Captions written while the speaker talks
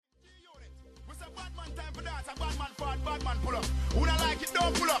Bad man pull up. Who not like it,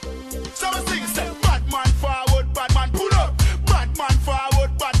 don't pull up. So we sing, say, bad man forward, bad man pull up. Bad man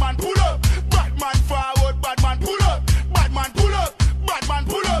forward, bad man pull up. Bad man forward, bad man pull up. Bad man pull up. Bad man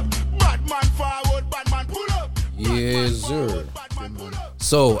pull up. Bad man forward, bad man pull up. Yes, sir.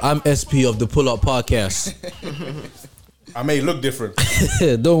 So I'm SP of the Pull Up Podcast. I may look different.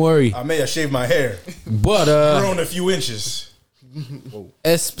 Don't worry. I may have shaved my hair. But grown a few inches.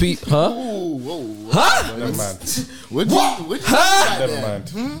 SP, huh? Huh? Never mind. What? Never mind.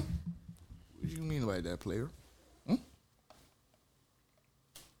 What do you mean by that, player?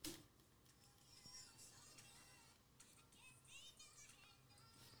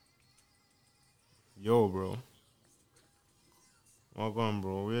 Yo, bro. Walk on,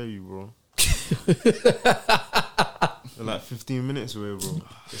 bro. Where are you, bro? They're like 15 minutes away, bro.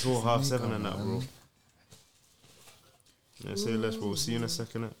 It's all 7:30 and that, bro. Yeah, say less, bro. See you in a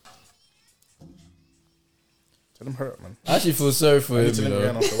second. Tell him hurt, man. I actually feel sorry for him, To you let me know.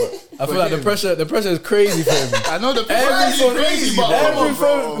 run after work. I feel like the pressure is crazy for him. I know the Every phone, crazy, but every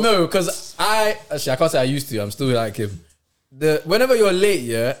phone, no, because I can't say I used to. I'm still like him. Whenever you're late,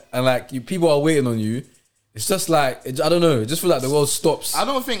 yeah, and like people are waiting on you, it's just like I don't know. It just feels like the world stops. I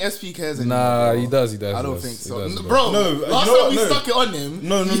don't think SP cares anymore. Nah, bro. he does. I don't think so, he does. bro. No, last you know time we what? stuck it on him.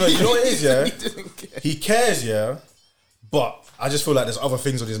 No. You know what it is, yeah? He didn't care. He cares, yeah? But I just feel like there's other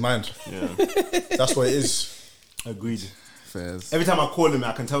things on his mind. Yeah. That's what it is. Agreed. Fairs. Every time I call him,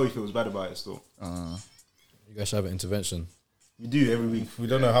 I can tell he feels bad about it still. You guys should have an intervention. We do every week. We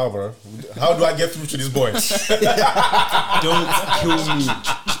don't know how, bro. How do I get through to this boy? Don't kill me.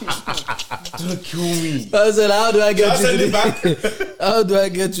 Don't kill me. I said, how do I get Can I you send to it this? How do I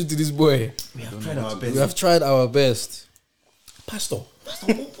get you to this boy? We have tried our best. We have tried our best. Pastor, what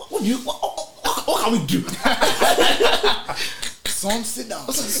can we do? Son, sit down.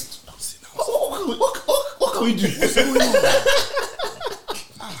 What can we do? What's going on?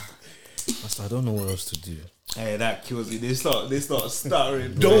 I don't know what else to do. Hey, that kills me. They start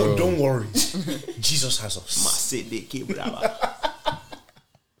stuttering. Don't worry. Jesus has us. Sit there, keep it out.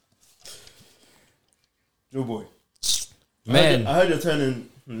 Joe boy. Man. I heard you're turning.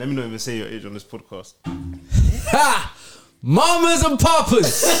 Let me not even say your age on this podcast. Ha! Mamas and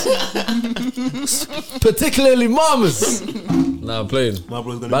papas. Particularly mamas. Nah, I'm playing. My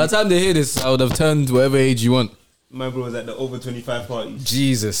bro's gonna By the time they hear this, I would have turned whatever age you want. My bro was at the over 25 party.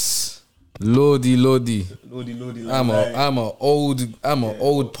 Jesus. Lordy. Lordy. I'm a old pa.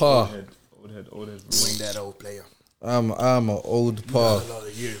 Old head. You ain't that old player. I'm a old pa. A lot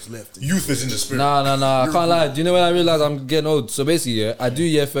of years left. Youth is in the spirit. Nah. I can't lie. Do you know when I realized I'm getting old? So basically, yeah, I do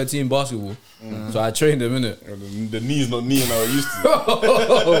year 13 basketball. So I trained them, innit? The knee's not kneeing how it used to.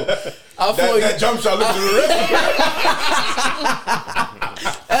 I thought That jump shot looked to the ref.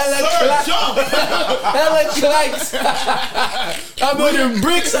 Hella clacks. I'm putting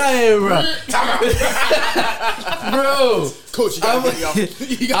bricks out here, bro. Bro. Coach, you gotta get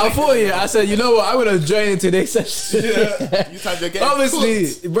me I thought, I said, you know what? I'm going to join in today's session. You time to get Obviously,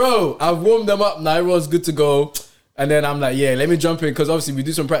 cooked. bro, I've warmed them up. Now everyone's good to go. And then I'm like, yeah, let me jump in. Because obviously we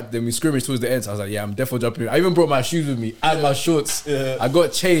do some practice. Then we scrimmage towards the end. So I was like, yeah, I'm definitely jumping in. I even brought my shoes with me and my shorts. Yeah. I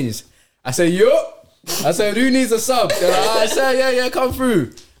got changed. I said, yo. I said, who needs a sub? They're like, I said, yeah, come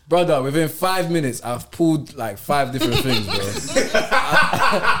through. Brother, within 5 minutes, I've pulled like 5 different things, bro.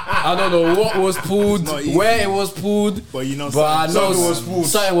 I don't know what was pulled, where it was pulled, But you know I know something was pulled.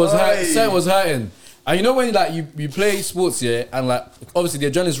 something was hurting. And you know when like you play sports, yeah, and like obviously the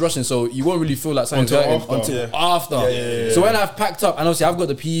adrenaline's rushing, so you won't really feel like something's Until hurting after. until Yeah. after. Yeah. So when I've packed up, and obviously I've got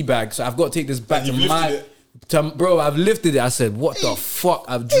the PE bag, so I've got to take this back to you've lifted my. Bro, I've lifted it. I said, what the fuck?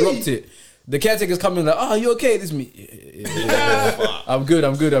 I've dropped it. The caretaker's coming like, oh, you okay? This is me. Yeah. I'm good.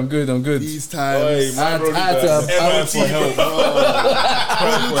 These times. Hey, my bro, I had to- for help.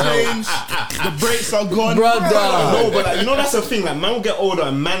 The brakes are gone. Brother. No, but like, you know that's the thing. Like, man will get older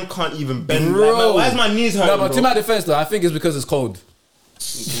and man can't even bend. Bro. Like, man, why is my knees hurting? No, but bro? to my defense though, I think it's because it's cold.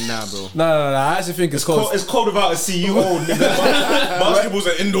 Nah, bro. No, I actually think it's cold. It's cold without a C. You old nigga. Basketball's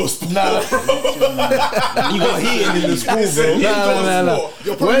an indoor sport. You got heating in the school, bro. No.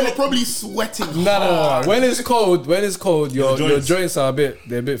 You're probably sweating. No. When it's cold, your joints. joints are a bit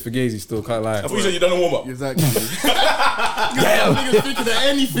fugazi still, can't lie. I thought you said you done a warm up. Exactly. Damn. Niggas thinking of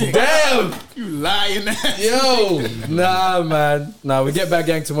anything. Damn. You lying ass. Yo. Nah, man. Nah, we get back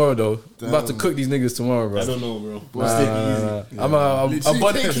gang tomorrow though. About to cook these niggas tomorrow, bro. I don't know, bro. Nah. I'm a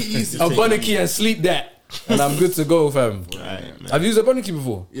Literally, take it easy. bunny key and sleep that. and I'm good to go, fam. Right, man. Have you used a bunny key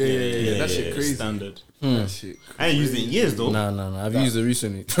before? Yeah. That shit crazy. Standard. That shit. I ain't used it in years though. Nah. I've used it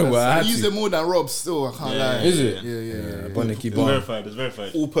recently. Well, I I had use to. it more than Rob still, I can't lie. Is it? Yeah. Bunny key It's bomb. verified. It's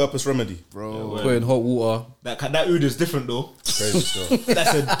verified. All-purpose remedy. Bro. Put in hot water. That oud is different though. Crazy stuff.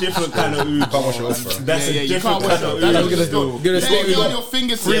 That's a different kind of oud. Can't wash it off, bro. That's Yeah, a you different can't wash kind it of off. oud. I'm gonna Still- get a Yeah, stick you on with your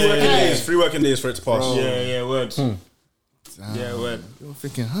fingers. Three Yeah, working yeah. days. 3 working days for it to pass. Yeah, word. Hmm. Yeah, word. You're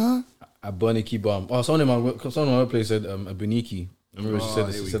thinking, huh? a bunny key bomb. Oh, someone in my place said a baniki. I remember she said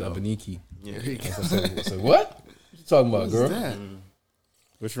this. She said a baniki. Yeah. I said, what? What you talking about, girl? That?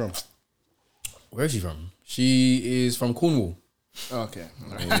 Which from? Where is she from? She is from Cornwall. Okay.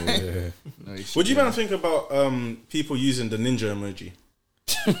 Yeah. No, you What do you man think about people using the ninja emoji?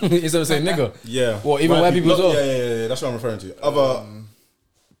 Instead of saying nigga. Yeah. What, even white people as well? Yeah. That's what I'm referring to. Other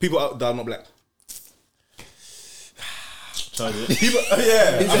people that are not black. Charge it. People,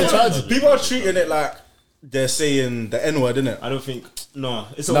 yeah. He said charge it. People are treating it like they're saying the N-word, innit? I don't think. No,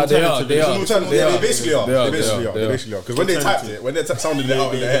 it's an Nah, they alternative. are, they It's are. an Alternative. They Yeah, are. they basically are. They are, They basically they are. are. They basically are. Because when they typed it, when they sounded it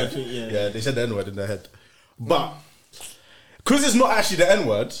out in their head, yeah. yeah, they said the N-word in their head. But because it's not actually the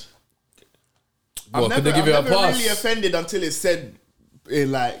N-word, What, could they give I'm you a never pass? really offended until it's said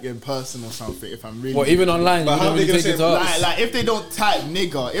in person or something. If I'm really, What, even online, But you how don't they really gonna take it say to heart? like if they don't type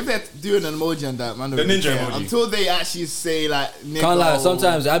nigger, if they're doing an emoji and that, man, The ninja emoji. until they actually say like nigger. Can't lie, or-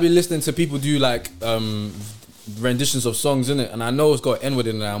 sometimes I've been listening to people do like renditions of songs in it, and I know it's got N-word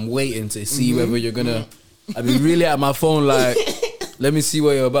in it. I'm waiting to see whether you're gonna. I've been really at my phone like, let me see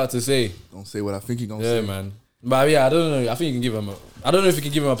what you're about to say. Don't say what I think you're gonna Yeah, say. man. But yeah, I don't know. I think you can give him. I don't know if you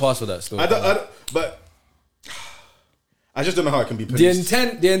can give him a pass for that. Still, I don't, but I just don't know how it can be the policed.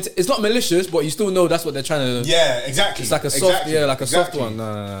 intent, it's not malicious, but you still know that's what they're trying to. Yeah, exactly. It's like a soft, like a soft one.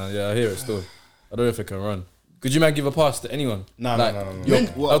 No. Yeah, I hear it still. I don't know if it can run. Could you man give a pass to anyone? No, Like, no.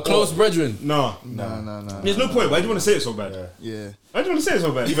 your- a close brethren. No. No. There's no point. Why do you want to say it so bad? Yeah. Why do you want to say it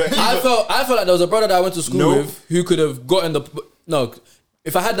so bad? I felt like there was a brother that I went to school Nope. with who could have gotten the no.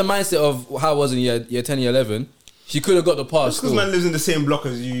 If I had the mindset of how I was in year 10, year 11, she could have got the pass. Because Still. man lives in the same block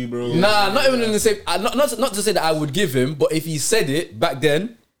as you, bro. Nah, not even in the same. Not to say that I would give him, but if he said it back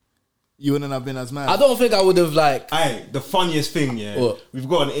then, You wouldn't have been as mad. I don't think I would have like. Aye, the funniest thing, yeah. What? We've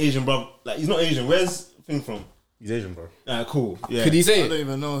got an Asian bro. Like, he's not Asian. Where's thing from? He's Asian, bro. Cool. Yeah. Could he say I don't it?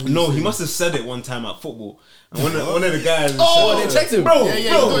 even know. who No, said he it. must have said it one time at football. And one of the guys. Oh, they checked him. Bro,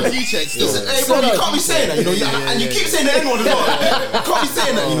 Yeah, bro. he does G-checks still. Hey, bro, you can't be saying that, you know. And you keep saying the N-word as well. You can't be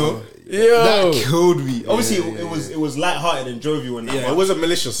saying that, you know. Yo, That killed me. Obviously, it was light-hearted and jovial and that. Yeah, but it wasn't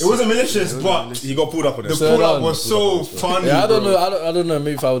malicious. It wasn't malicious, but He got pulled up on the it. pull-up was so funny. yeah, I don't bro. know. I don't know.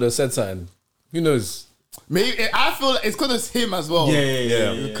 Maybe if I would have said something, who knows? Maybe I feel like it's because it's him as well.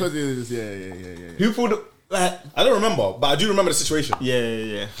 Yeah. Because it was yeah. Who pulled up? Like, I don't remember, but I do remember the situation.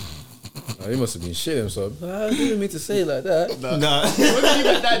 yeah. Oh, he must have been shitting himself. I didn't mean to say it like that. Nah. It wasn't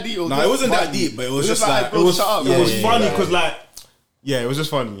even that deep. No, it wasn't that deep, but it was just like bro, shut up. It was yeah, funny yeah. because, like, it was just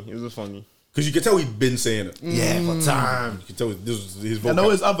funny. It was just funny. because you could tell he'd been saying it. Yeah, for time. You could tell this was his I vocal. know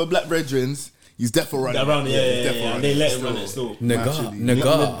his other black brethrens. He's definitely running. Around, He's yeah. definitely And running. they let him run it still.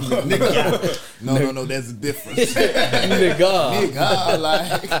 Nigga. No, there's a difference. Nigga. Nigga,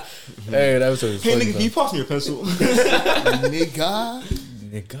 like Hey, that was Hey, nigga, can you pass me a pencil? nigga.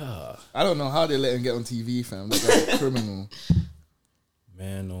 Nigga. I don't know how they let him get on TV, fam. That guy's a criminal.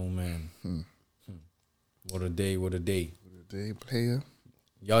 Man, oh man. What a day, what a day. Day player.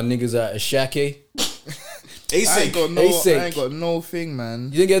 Y'all niggas at Ashake? I ain't got no. Asake. I ain't got no thing, man.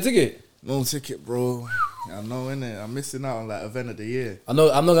 You didn't get a ticket? No ticket, bro. I know, innit? I'm missing out on like event of the year. I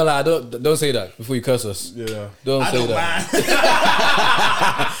know, I'm not gonna lie, don't say that before you curse us. Yeah. Don't I say don't that. mind.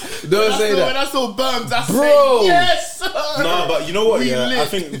 Don't say When that. I saw Burns, I Bro. said yes. Sir. No, but you know what? We Yeah, lit. I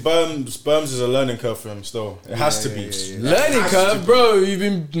think Berms is a learning curve for him. Still, it has to be. Learning curve, bro. You've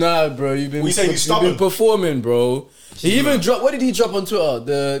been bro. You've been We saying he's stubborn? you've been performing, bro. He even dropped. What did he drop on Twitter?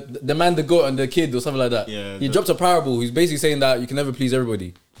 The man, the goat, and the kid, or something like that. Yeah, he dropped a parable. He's basically saying that you can never please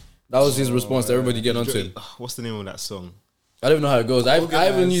everybody. That was his response to everybody getting onto him. What's the name of that song? I don't know how it goes. I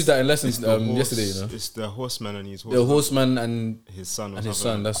even used that in lessons The horse- yesterday. You know, It's the horseman and his horse. the horseman and His son. Or his something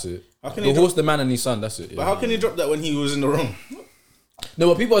son. like That's it. How can The he horse, the man, and his son. That's it. But Yeah. how can he drop that when he was in the wrong? No,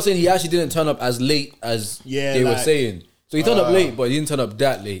 but people are saying he actually didn't turn up as late as Yeah, they were like- saying. So he turned up late, but he didn't turn up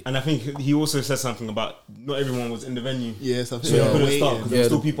that late. And I think he also said something about not everyone was in the venue. Yes, I think So he they're couldn't waiting. start because there Yeah, were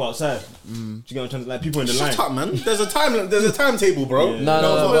still people outside. Do you get what I'm trying to like? People in the line. Shut up, man. There's a timetable, bro. No,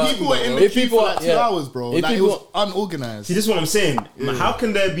 No, but people were in the if queue people for like 2 hours, bro. if Like, it people- was unorganized. See, this is what I'm saying. How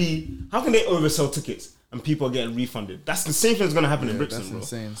can they oversell tickets? and people are getting refunded. That's the same thing that's gonna happen in Brixton, That's bro.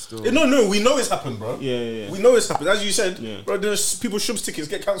 insane. Still, No, we know it's happened, bro. Yeah. We know it's happened. As you said, Yeah. bro, there's people Shubs tickets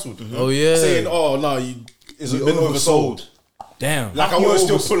get cancelled. Oh yeah. Saying, oh no, it's been oversold. Damn. Like I You want to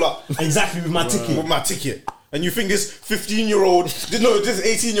still oversold. pull up Exactly with my ticket. with my ticket. And you think this 15-year-old, this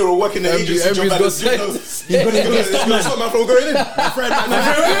 18-year-old working in the agency job Embry's at got this, you know, sex. He's gonna get it's gonna stop man from going in. My friend,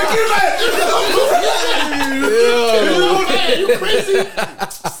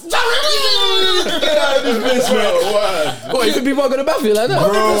 What, you think people are gonna bath you like that?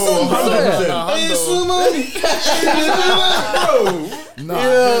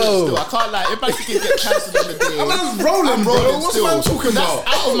 Still, I can't lie. If my tickets get cancelled on the day, I'm rolling, bro. What's still. man talking about?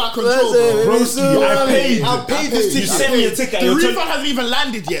 Out of my control, bro. I paid this ticket. You send me a ticket. The and you're refund hasn't even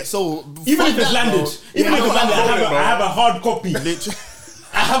landed yet, so even if fuck it's that, landed, bro. even if it's landed, rolling, bro. I have a hard copy.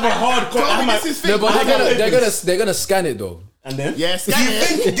 I have a hard copy. I have my- This is No, fake. but I have they're gonna scan it though. And then Yes, Do you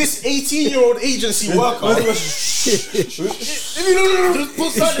think this 18-year-old agency worker? Just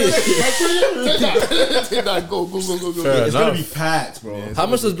put something. Take that. Go. Fair it's gonna enough. be packed, bro. How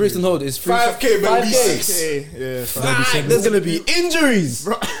much does Brixton hold? It's 5K, man. 5K. Okay, yeah. Fuck, there's gonna be injuries.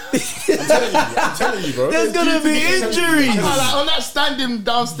 I'm telling you, bro. There's gonna be injuries. Like, on that standing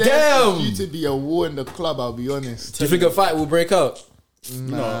downstairs, Damn. for you to be a war in the club, I'll be honest. Do you think a fight will break out?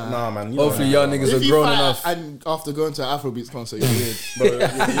 Nah, man. You know, Hopefully, y'all niggas If are you grown fight enough. and after going to an Afrobeats concert, you're weird.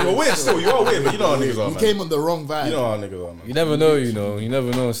 You're weird still. You are weird, but you know how niggas are, You man. came on the wrong vibe. You know how niggas are, man. You never know, You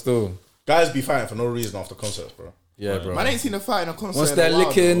never know. Still, Guys be fighting for no reason after concerts, bro. yeah, bro. Man, I ain't seen a fight in a concert. Once in that a while,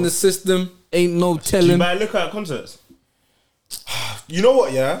 liquor in bro. the system, ain't no Do you telling. buy liquor at concerts? You know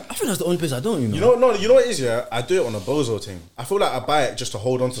what, yeah? I think that's the only place I don't. You know what it is, yeah? I do it on a bozo thing. I feel like I buy it just to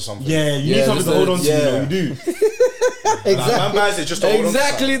hold on to something. Yeah, you Yeah, need something to hold on to. yeah. You know, you do. Like, man buys it just to hold on to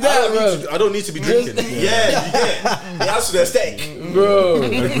Exactly something. that, I don't need to be drinking. Yeah, you get it. That's for the aesthetic. bro.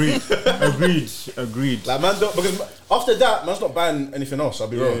 Agreed. Like, man, don't, because after that, man's not buying anything else, I'll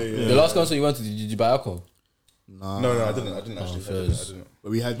be wrong. The last concert you went to, did you buy alcohol? No, I didn't actually. I didn't. But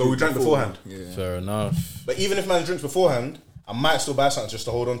we had. But we drank beforehand. Yeah. Fair enough. But even if man drinks beforehand, I might still buy something just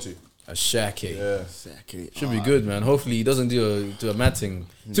to hold on to. A shake. Yeah. Exactly. Should be good, man. Hopefully he doesn't do a mad thing.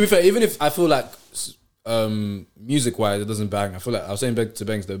 To be fair, even if I feel like music wise it doesn't bang, I feel like I was saying back to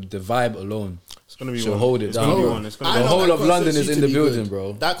Banks, the vibe alone It's gonna be should one. hold it It's down. gonna be bro. one. It's gonna I be The know one. whole that of London concert's is due in to the be building, good.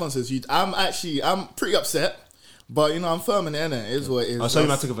 bro. That concert's huge. I'm pretty upset, but I'm firm in it. It is what it is. I'll sell you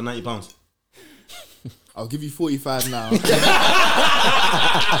my ticket for £90. I'll give you 45 now.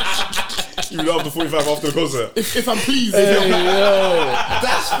 You love the 45 after the concert. if I'm pleased.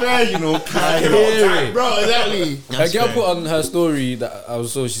 That's fair, you know. Bro, exactly. A girl put on her story that I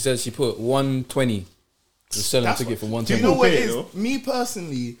was she said she put 120. Was selling a ticket for Do 120. you know what pay it it, is? though. Me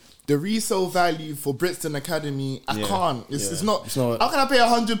personally, the resale value for Brixton Academy, I can't. It's not. not- How can I pay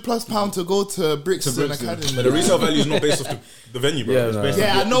 £100+ to go to Brixton Academy? But the resale value is not based off the venue, bro. Yeah, It's no. based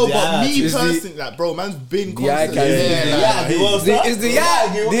Yeah, I know, but me It's the- personally, like, bro, man's been The eye constant. candy. It's the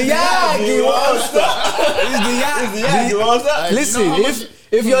Yagi. Listen, You know how much-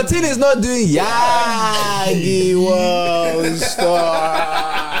 if your tin is not doing Yagi World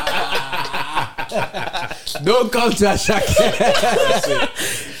Star, don't come to Ashake.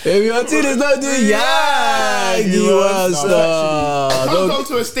 If your tin is not doing Yagi World Star, I can't don't go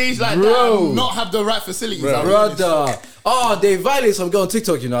to a stage like Bro. that and not have the right facilities. I'll be honest. brother. Oh, they violate some girl on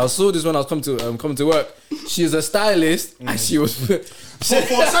TikTok. I saw this when I was coming to work. She's a stylist, and she was. For a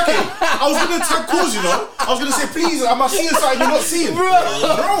second, I was gonna tag calls, I was gonna say, please, am I seeing something you're not seeing?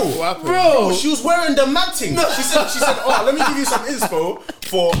 Bro, she was wearing the matting. She said, oh, let me give you some inspo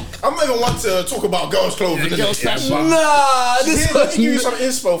for. I'm not even want to talk about girls' clothes. girls' fashion. Nah, Let this me was give you some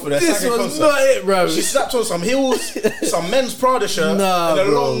inspo for that this second was concert. not it, bro. She slapped on some heels, some men's Prada shirt, Nah, and a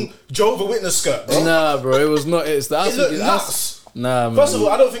bro. long Jehovah's Witness skirt, bro. Nah, bro, it was not it. It's the It looked nuts. Nah, man. First of all,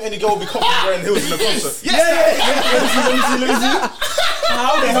 I don't think any girl will be confident wearing heels in a concert.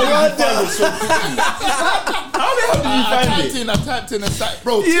 How the hell did you find it so quickly? How the hell did you find it? I typed in a site.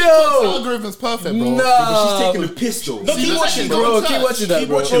 Bro, Yo. TikTok's algorithm's perfect, bro. Nah, She's taking the piss though. No, keep watching, bro. bro, keep watching that,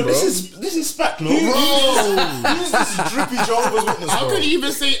 bro. watching, bro. This is spat, no? Who's this drippy Jehovah's Witness, How bro? could you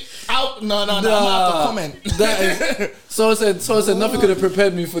even say out? No, I'm gonna have to comment. That is. Someone said nothing could have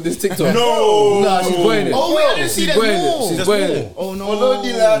prepared me for this TikTok. No. Nah, she's going it. Oh, wait, I didn't see She's that. going it. No. She's There's going more. it. Oh no.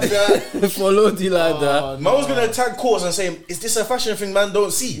 Follow the ladder. Man was gonna tag calls and say, is this a fashion thing man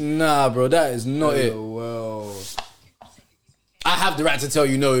don't see? Nah, bro, that is not it. Well, I have the right to tell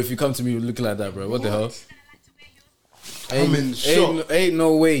you no if you come to me looking like that, bro. What the hell? in shock. Ain't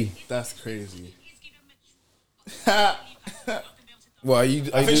no way. that's crazy. What are you?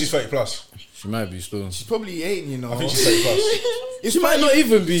 I think she's 30 plus. She might be still. She probably ain't, you know. I think she's 30 plus. It's She might funny, not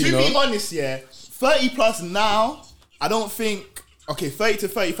even be, To you know. be honest, yeah, 30 plus now, I don't think. Okay, 30 to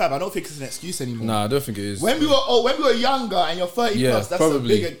 35, I don't think it's an excuse anymore. Nah, I don't think it is. When we were younger and you're 30 Yeah, plus, that's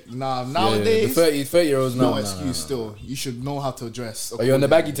probably. a bigger. Nah, nowadays, the 30-year-olds now. no excuse. Still, you should know how to dress. Are you on the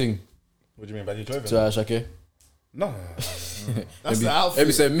baggy thing? What do you mean baggy clothing? Shake? No. That's the outfit.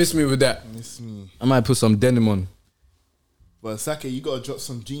 Every said, miss me with that. Miss me. I might put some denim on. But Sake, you gotta drop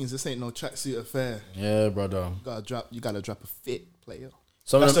some jeans. This ain't no tracksuit affair. Yeah, brother. You gotta drop a fit, player.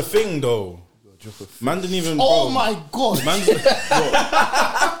 Some That's of the them, thing, though. Man didn't even. Oh bro. my god! Man,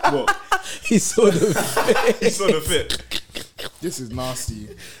 what? he saw the He saw the fit. This is nasty.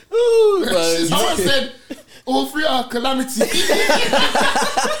 Ooh, Someone said all three are calamity.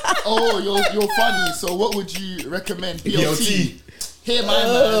 Oh, you're funny. So what would you recommend? PLT. Here, man.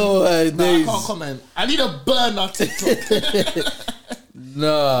 Oh, my Nah, I days. can't comment. I need a burner TikTok.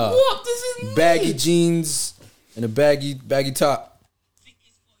 Nah. What? This is Baggy jeans and a baggy top.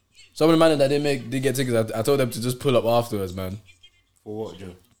 Some of the man that they get tickets, I told them to just pull up afterwards, man. For what,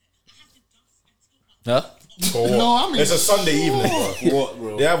 Joe? Huh? For what? No, I mean, It's a Sunday evening, bro. For what,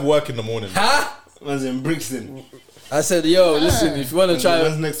 bro? They have work in the morning. Huh? Man's in Brixton. I said, yo, listen, if you want to try...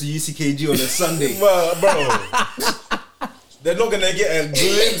 Man's next to UCKG on a Sunday. Well, bro. They're not gonna get a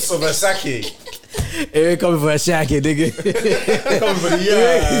glimpse of a sake. Hey, coming for a shacky, nigga. Coming for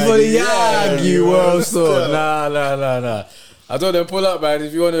the For the Yag, you world store. Nah. I told them pull up, man.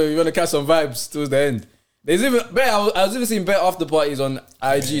 If you wanna catch some vibes towards the end. There's even I was even seeing better after parties on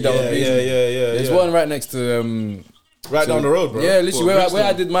IG that were busy. Yeah. There's one right next to right down the road, bro. yeah, literally What, where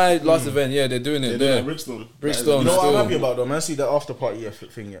I did my last event. Yeah, they're doing it there. Brixton. Brixton. You know what I'm still. happy about though, man? See the after party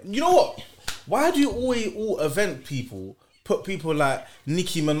thing. Yeah. You know what? Why do you always all event people put people like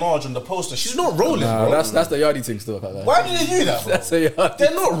Nicki Minaj on the poster? She's not rolling, Nah, bro. that's the yardie thing still. Like that. Why do they do that, bro? That's a yardie.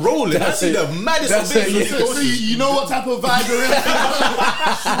 They're not rolling. That's a- the maddest that's of a- things. so you know what type of vibe you're in.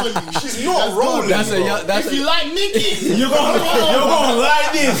 She's not rolling. That's a bro. that's If you like Nicki, You're gonna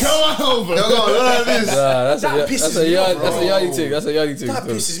like this. come on over. that's That pisses me off, bro. That's a yardie thing. That's a yardie thing. That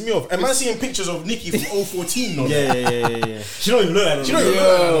pisses me off. Am I seeing pictures of Nicki from 014 on Yeah. She don't even look like She don't even look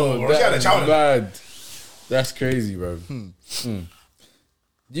like that no more. She had a that's child. bad. That's crazy, bro. Do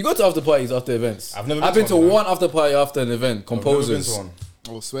you go to after parties after events? I've never I've been been to to one, one after party after an event. Composers. I've never been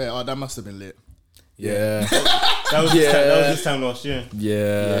to one. Oh, swear. Oh, that must have been lit. Yeah. That was Yeah. this time last year.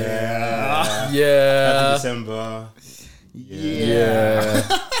 Yeah. Happy Yeah. December.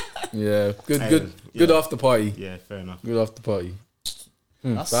 Yeah. Good after party. Yeah, fair enough. Good after party.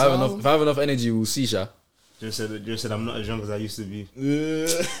 That's If I have enough energy, we'll see, Sha. Just said I'm not as young as I used to be.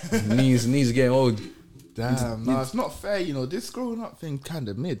 Knees are getting old. Damn, no, it's not fair. You know, this growing up thing kind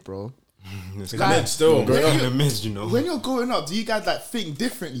of mid, bro. It's Like, Mid still. growing up in the midst, you know. When you're growing up, do you guys like think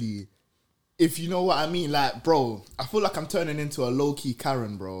differently? If you know what I mean, like, bro, I feel like I'm turning into a low key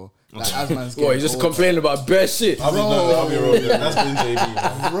Karen, bro. Like, as man's Boy, you getting just older. complaining about best shit. I'll be real. That's been JB.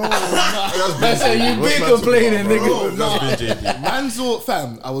 Man. Bro, nah. That's how you been complaining, nigga. That's been JB. Man's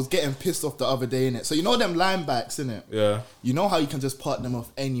fam, I was getting pissed off the other day, innit? So you know them line backs, innit? Yeah. You know how you can just park them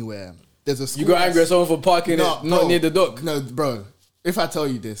off anywhere. There's a school You got angry at someone for parking it not bro. near the dock. No, bro. If I tell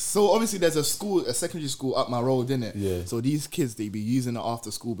you this, so obviously there's a secondary school up my road, innit? Yeah. So these kids, they be using it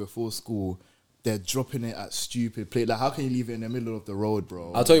after school, before school. They're dropping it at stupid place. Like, how can you leave it in the middle of the road,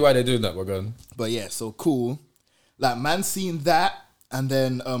 bro? I'll tell you why they're doing that, we're going. But yeah, so cool. Like, man seen that, and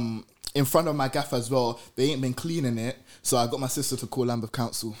then in front of my gaff as well, they ain't been cleaning it. So I got my sister to call Lambeth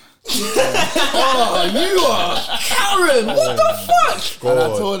Council. Oh, you are Karen. What the fuck? And I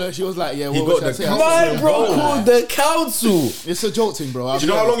told her, she was like, yeah, what got should I the say? My bro called the council. It's a joke thing, bro. I'll Do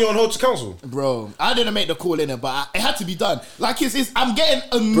you be know how honest. long you're on hold to council? Bro, I didn't make the call in it, but it had to be done. Like, I'm getting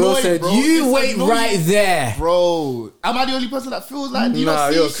annoyed, Bro said, you It's wait annoying. right there. Bro, am I the only person that feels like you Nah, not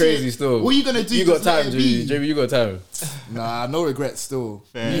see you're shit? crazy still. What are you gonna do? You got Just let time, it be? JB. You got time. Nah, no regrets still.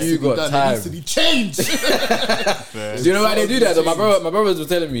 It needs You to be got done. It time. needs to be changed. Do you know why they do that? Though? My brothers were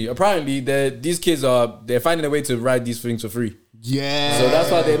telling me. Apparently, these kids they're finding a way to ride these things for free. Yeah. So that's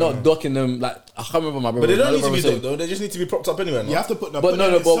why they're not docking them. Like, I can't remember my brother. But they don't my need to brother be saying- docked though. They just need to be propped up anyway. You have to put them. But put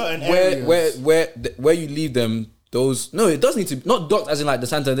no, them no. in But certain areas. where you leave them, those no, it does need to not docked as in like the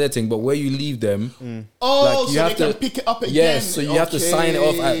Santander thing, but where you leave them. Oh, like, you so have they to can pick it up again. Yes, so you have to sign it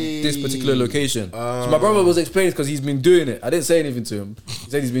off at this particular location. So my brother was explaining because he's been doing it. I didn't say anything to him. He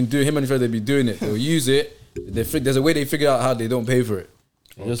said he's been doing. Him and his friend they've been doing it. They'll use it. There's a way they figure out how they don't pay for it.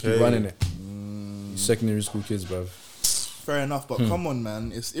 They just keep Okay. running it. Secondary school kids, bro. fair enough. But come on,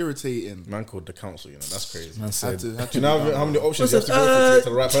 man, it's irritating. Man called the council, you know, that's crazy. Man said, Do you know how many options you have to go through to get to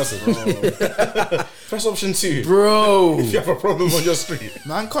the right person? Press option 2. bro. If you have a problem on your street.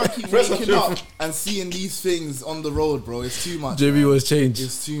 Man can't keep Press waking option. up and seeing these things on the road, bro. It's too much. JB was changed.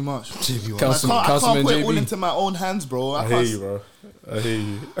 It's too much. I Councilman can't put it all JB. into my own hands, bro. I hear you, bro. I hear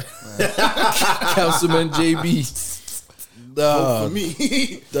you. Councilman JB. For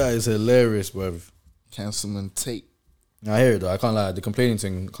me, That is hilarious, bro. Councilman Tate. I hear it though. I can't lie. The complaining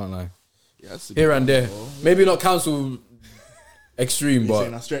thing, can't lie. Yeah, that's a Here good and one, there. bro. Maybe not council extreme, You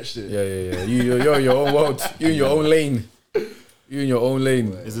saying I but stretched it? yeah. You're in your own world. You in your own lane. You in your own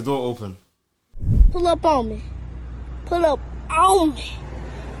lane. Is the door open? Pull up on me. Pull up on me.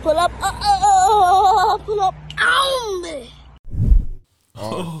 Pull up, pull up on me.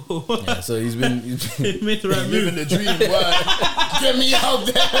 Yeah, so he's been Made the right Living move. the dream, boy. Get me out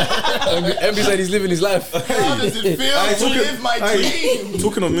there. MB said he's living his life. How does it feel to live my dream?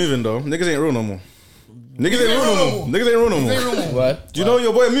 Talking of moving though, niggas ain't real no more. Niggas ain't real no more. Niggas ain't real no more. What? Do you know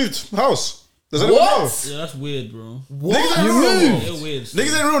your boy moved house? Does anyone know? Yeah, that's weird, bro. Niggas ain't real no more. They're weird.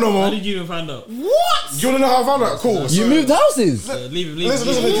 Niggas ain't real no How more. did you even find out? What? You wanna know how I found out? Cool. You moved houses. Leave him, leave Listen,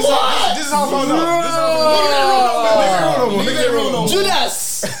 him. this is how I found out. Niggas ain't real no more. Niggas ain't real no more.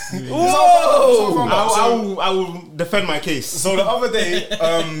 Judas. I will defend my case. So the other day,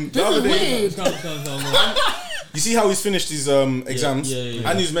 you see how he's finished his exams? yeah.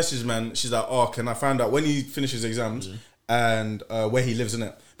 And his message, man, she's like, oh, can I find out when he finishes exams and where he lives in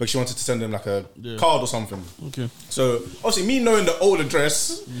it? But she wanted to send him like a card or something. Okay. So obviously, me knowing the old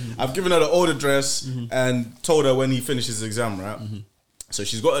address, I've given her the old address and told her when he finishes his exam, right? So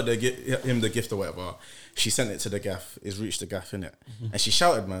she's got her him the gift or whatever. She sent it to the gaff. It's reached the gaff, innit? And she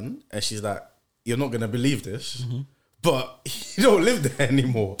shouted, man, and she's like, "You're not gonna believe this, but you don't live there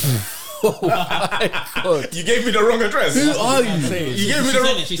anymore." Oh my God. You gave me the wrong address. Who are you? You gave me the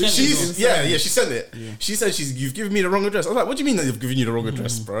wrong. She sent it. Yeah, she sent it. She said you've given me the wrong address. I was like, what do you mean that you've given you the wrong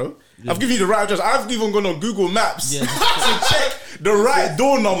address, bro? I've given you the right address. I've even gone on Google Maps to check the right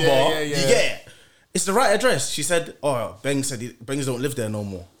door number. Yeah. It's the right address. She said, oh, Beng said Bengs don't live there no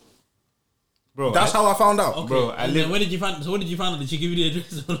more. Bro, That's how I found out. Okay. Bro, I And live- then when did you find? So when did you find out? Did she give you the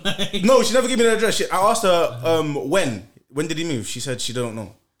address? Or like? No, she never gave me the address. I asked her when. When did he move? She said she don't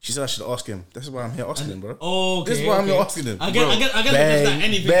know. She said I should ask him. This is why I'm here asking him, bro. Oh, okay. This is why I'm okay. asking him. I get it's like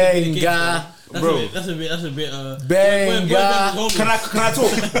anything. Benga. Bro. That's a bit. Benga. Can I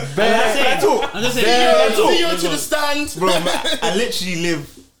talk? I'm just saying. Theo to the stand. Bro, man, I literally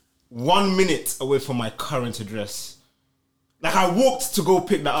live 1 minute away from my current address. Like I walked to go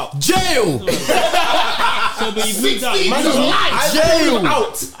pick that up. Jail. So, but you moved out. I moved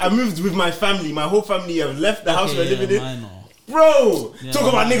out. I moved with my family. My whole family have left the house we're living in. I know. Bro, talk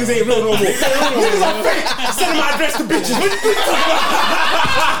about niggas ain't real no more. Niggas are fake. Sending my address to bitches. What you talking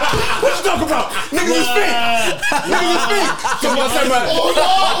about? What you talking about? Niggas is fake. Niggas is fake. Talk about sending my.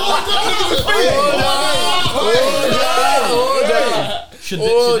 Should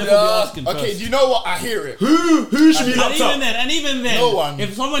definitely be asking Okay, first. do you know what? I hear it. Who should be locked up? And even then, No one.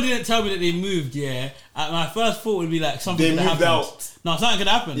 if someone didn't tell me that they moved, my first thought would be like something They could moved happen. out. No, something could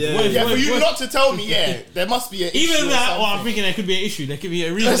happen. Yeah. What if- Yeah, what for if- you what if- not to tell me, there must be an issue. Even or that, or I'm something. thinking there could be an issue. There could be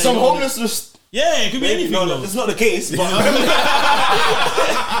a reason. There's they some don't- homelessness. Yeah, it could be anything. No, though. that's not the case. But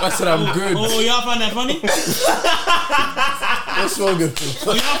I said I'm good. Oh, y'all find that funny? What's wrong with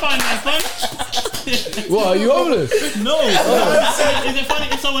Oh, y'all find that funny? you? What, are you homeless? No. Is it funny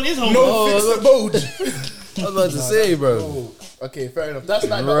if someone is homeless? Oh, I was about to say, bro. Okay, fair enough. That's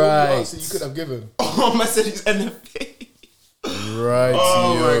like the Right. only answer you could have given. oh, my said he's NFA. Right.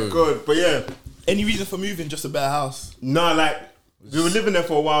 Oh my god. But yeah, Any reason for moving? Just a better house. no, like we were living there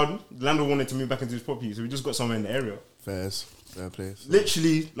for a while. The landlord wanted to move back into his property, so we just got somewhere in the area. Fair place.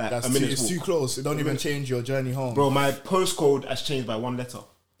 Literally, like That's a too, minute's it's too walk. cloose. It don't even change your journey home. Bro, my postcode has changed by 1 letter.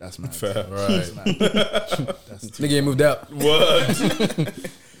 That's mad. Right. That's too. Nigga ain't moved out. Word.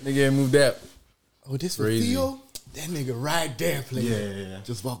 Nigga ain't moved out. Oh, this for Crazy. Theo? That nigga right there playing. Yeah.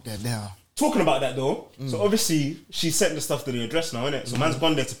 Just walk that down. Talking about that though, so obviously she sent the stuff to the address now, innit? So man's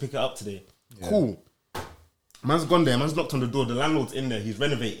gone there to pick it up today. Cool. Man's gone there, man's knocked on the door, the landlord's in there, he's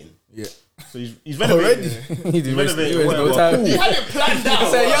renovating. Yeah. So he's renovating. He did Renovate, no whatever. time. He had it planned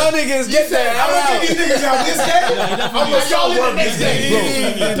out. Say, y'all niggas get there. I'm gonna get these niggas out this day. I'm gonna y'all in the next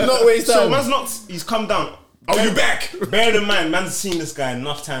day. He did not waste So time. man's not, he's come down. Oh, you back? Bear in mind, man's seen this guy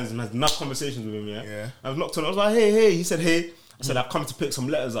enough times and had enough conversations with him, yeah? I've knocked on, I was like, hey. He said, hey. I said, I've come to pick some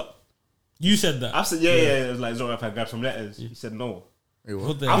letters up. You said that. I said, yeah. I was like, is it alright if I grab some letters? He said, no.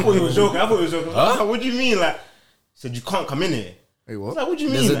 What the I heck? thought he was joking. I was like, what do you mean? Like, he said, you can't come in here. Wait, what? Like, what do you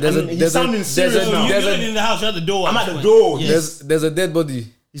There's mean? a- there's a- And he's there's a- sounding serious there's a- now. there's You're in the house. You're at the door. I'm at the door. There's a dead body.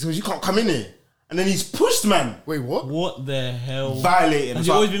 He says, you can't come in here. And then he's pushed, man. Wait, what? What the hell? Violated. Has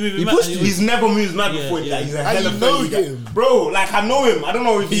he always been moving He mad? pushed. He's never moved mad Yeah, before. yeah. Like, he's a How hell you of know a guy. him? Bro, like, I know him. I don't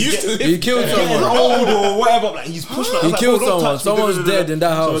know if he used to He killed getting someone. old or whatever. Like, he's pushed. He killed someone. Someone's dead in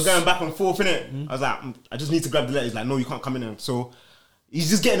that So house. we're going back and forth, innit? I was like, I just need to grab the letters. Like, no, you can't come in there. So he's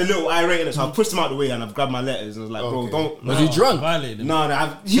just getting a little irate in it. So I pushed him out the way and I've grabbed my letters and I was like, bro, don't. Was he drunk? Violated. No,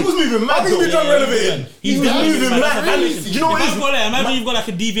 he was moving mad. think though. he drunk relevated. He was definitely moving mad. And you know what? If I've got that, imagine you've got like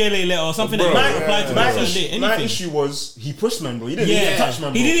a DVLA letter or something that you might apply to My my issue, issue was he pushed man, bro. He didn't Yeah, touch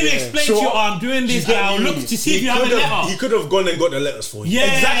man, bro. he didn't even explain to you, oh, I'm doing this. She's getting I'll look used. to see if you have a He letter. could have gone and got the letters for you.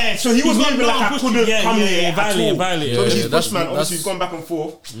 Yeah, Exactly. So he was He's moving not like I pushed couldn't you. come here at violate, all. violate. So Yeah, he's yeah, pushed man. that's- Obviously, he's gone back and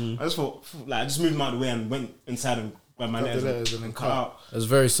forth. I just thought, like, I just moved him out of the way and went inside and grabbed my letters and then cut out. That's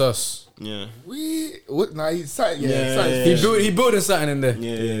very sus. Yeah, What? Nah, he's something. Yeah, He building something in there.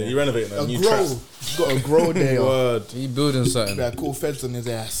 yeah. He renovated a A new grow. trap. He's got a grow there. Word. He building something. That cool feds on his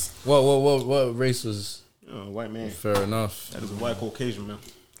ass. What race was? Oh, white man. Fair enough. That is a white Caucasian man.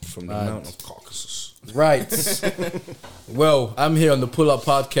 From the Mount of Caucasus. Right. Well, I'm here on the Pull Up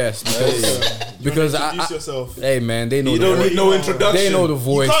Podcast because Introduce yourself. hey man, they know You don't need no introduction. they know the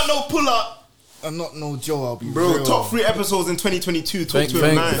voice. Can't no pull up. I'm not no Joe. I'll be Bro, real. top 3 episodes in 2022. Talk to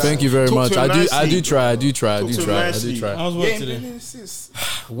him nice. Thank you very Talk much. to him I nicely. do try. Talk to him nicely. How's You work ain't today? been in sis.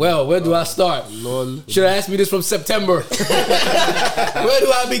 Well, where do I start? Lol. Should I ask me this from September? Where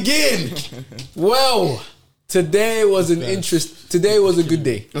do I begin? Well, today was a good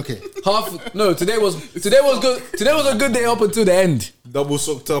day. Okay. Today was good. Today was a good day up until the end. Double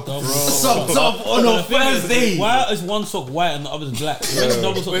soaked up. Sucked up on a Thursday. Why is one sock white and the other's black?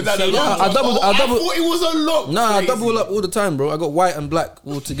 Double sock. Wait, that same. a lot? I double. I thought it was a lot. Nah, I Crazy. double up all the time, bro. I got white and black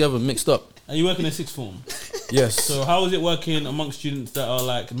all together mixed up. And you work in a sixth form. Yes. So how is it working amongst students that are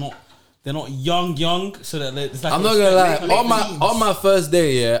like they're not young, so that it's like I'm not gonna lie. On my first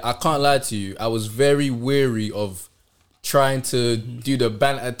day, yeah, I can't lie to you. I was very weary of trying to do the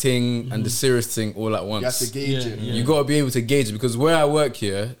banter thing and the serious thing all at once. You have to gauge it. You gotta be able to gauge it because where I work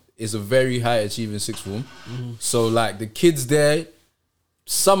here is a very high achieving sixth form. So like the kids there,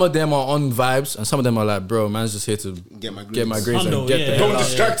 some of them are on vibes and some of them are like, bro, man's just here to Get my get my grades. grades Hundo, and get yeah. the hell Don't out.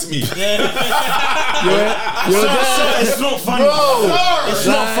 distract me. You're there, It's not funny. bro. It's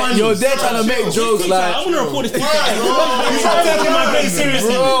not funny. You're there trying to make jokes like, I'm gonna report this. You start taking my grades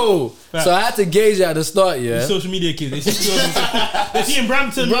seriously. bro. So I had to gauge it at the start, yeah. Social media kids, they see in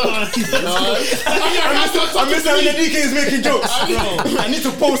Brampton. I miss how the DK is making jokes. I need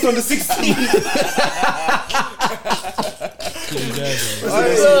to post on the 16th.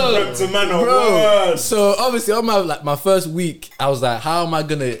 Bro. So obviously on my first week, I was like, how am I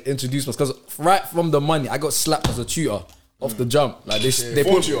gonna introduce myself? Because right from the money, I got slapped as a tutor off the jump. Like they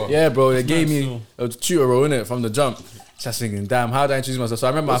put, yeah, bro, they gave me a tutor role in it from the jump. Just thinking, damn, how do I introduce myself? So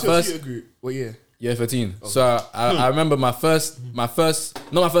I remember What's my your first tutor group? What year? year 13. So I remember my first, not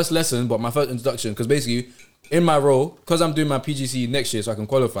my first lesson, but my first introduction. Because basically, in my role, because I'm doing my PGC next year, so I can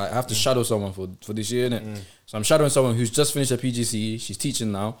qualify, I have to shadow someone for this year, innit? So I'm shadowing someone who's just finished her PGC. She's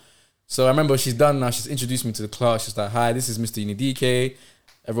teaching now. So I remember she's done now. She's introduced me to the class. She's like, hi, this is Mr. Unidike.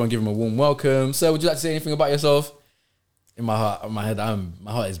 Everyone give him a warm welcome. Sir, would you like to say anything about yourself? In my heart, my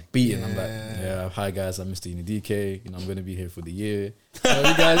heart is beating. I'm like, yeah, hi guys, I'm Mr. Unidike. You know, I'm gonna be here for the year.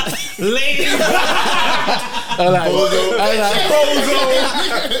 You guys,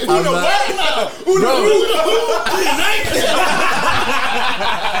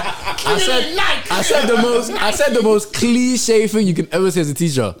 I'm like, I said the most cliche thing you can ever say as a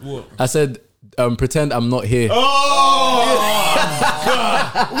teacher. What? I said, pretend I'm not here. One of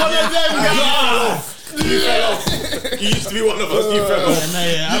them guys. You fell off. You used to be one of us. You fell off.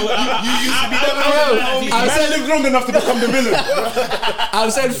 You used to be that man. Man lived long enough to become the villain.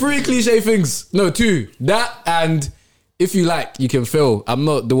 I've said 3 cliche things. No, 2. That and if you like, you can fail. I'm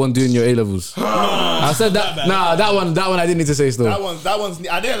not the one doing your A levels. I said that. Nah, that one I didn't need to say still. That one's.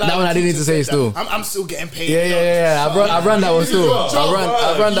 I didn't like That one I didn't need to say still. I'm still getting paid. Yeah. I ran that one still.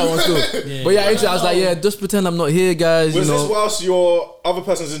 I ran that one still. But yeah, actually, I was like, yeah, just pretend I'm not here, guys. Was you know. this whilst your other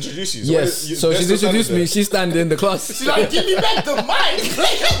person's introduced you? Yes. So she's introduced me. She's standing in the class. She's like, give me back the mic.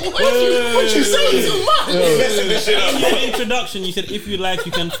 What you saying to mine? In your introduction, you said if you like,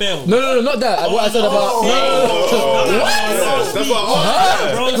 you can fail. No, not that. What I said about. That's what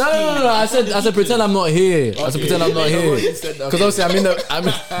No. I said pretend I'm not here. I said pretend I'm not here. Because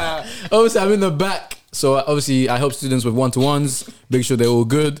obviously I'm in the back So obviously I help students with one-to-ones, make sure they're all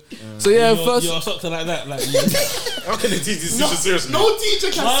good. So yeah, first You're shocked like that. Like, How can they teach these teachers seriously? No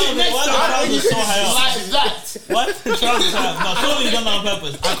teacher can sit next to why her the trousers so high up? like that. Why the trousers high up? No, surely you done that on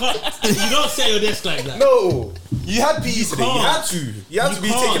purpose. I can't. You don't sit at your desk like that. No, you had PE today. You can't. had to. You had to be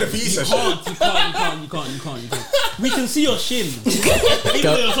taking a PE session. You can't. We can see your shin. Even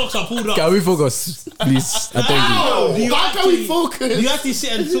though your socks are pulled up. can we focus, please? I thank you. Do you How can we actually- focus? Do you actually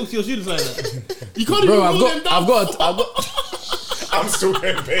sit and talk to your students like that? You can't Bro, even I've roll them down. got. I'm still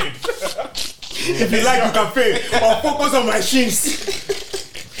getting paid. If you like, you can pay. Or focus on my shins.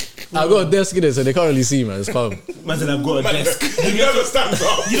 I've got a desk in it, so they can't really see, man. It's calm. Man said I've got a desk. You never stand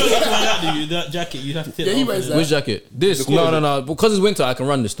up. You don't get to wear that, do you? That jacket, you have to take Yeah, it he off. wears and that. Which jacket? This? No. Because it's winter, I can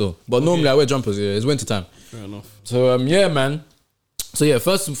run this though. But normally I wear jumpers. Yeah, it's winter time. Fair enough. So yeah, man. So yeah,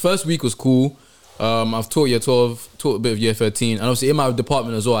 first week was cool. I've taught year 12, taught a bit of year 13, and obviously in my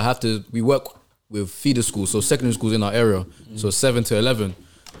department as well. We work with feeder schools, so secondary schools in our area, so 7 to 11.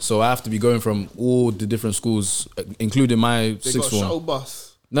 So I have to be going from all the different schools, including my They got sixth a form. shuttle bus.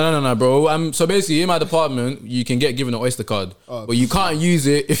 No, bro. So basically, in my department, you can get given an Oyster card, but you can't use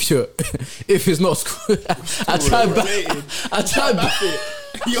it if it's not school. I tried back.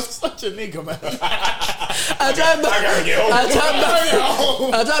 You're such a nigga, man. I tried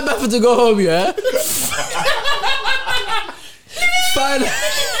back to go home. Yeah.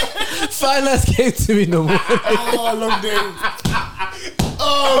 Finance came to me in the morning. Oh, long day.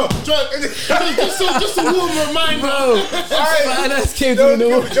 Oh, just a warm reminder. Bro, finance came to me in the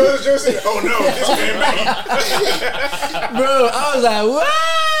morning. Joe said, "Oh no, this man, Bro, I was like, what?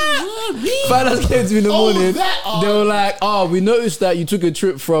 Finance came to me in the morning. They were like, oh, we noticed that you took a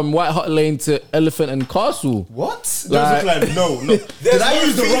trip from White Hart Lane to Elephant and Castle. What? Like- Like, no. Did I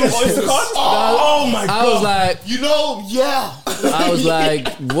use the wrong Oyster card? Oh my god. I was like, You know, yeah. I was like,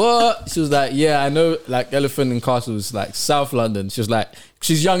 what? She was like, yeah, I know, like, Elephant and Castle is like South London. She was like,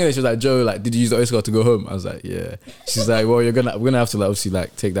 she's young and she was like, Joe, like, did you use the Oyster card to go home? I was like, yeah. She's like, well, we're gonna have to like, obviously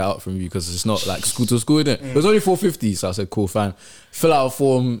like take that out from you because it's not like school to school, innit? It was only $4.50, so I said, cool, fine. Fill out a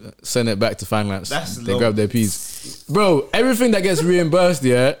form, send it back to finance. They grab their peas. Bro, everything that gets reimbursed,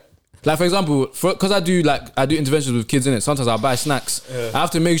 yeah. Like for example, because I do interventions with kids in it. Sometimes I'll buy snacks. I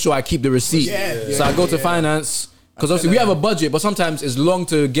have to make sure I keep the receipt. So I go to finance because obviously we have a budget, but sometimes it's long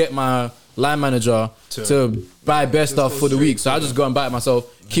to get my line manager to buy best stuff for the week. So I just go and buy it myself,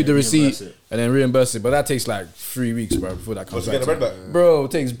 keep the receipt, and then reimburse it. But that takes like 3 weeks, bro, before that comes to back. get the bread back? Bro,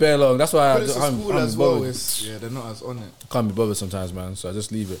 it takes bare long. That's why But it's a school as well. They're not as on it. can't be bothered sometimes, man. So I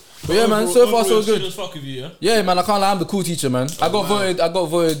just leave it. But yeah, man. So far, so good. Students fuck with you, yeah? Yeah, man. I can't lie. I'm the cool teacher, man. I got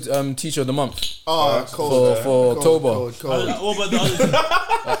voted teacher of the month Oh, cold. for October. Cold. What about the other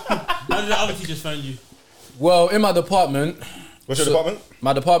How did the other teachers find you? Well, in my department. What's your department?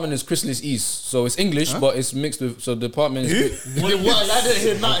 My department is Chrysalis East, so it's English, but it's mixed with. So the department is What? I didn't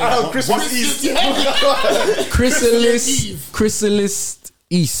hear nothing. Oh, Christmas East. Chrysalis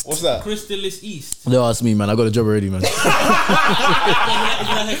East. What's that? Chrysalis East. Don't ask me, man. I got a job already, man. Is it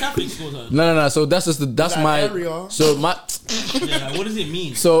like a Catholic school? Huh? No. So that's just that's my. area. So my. Yeah, like, what does it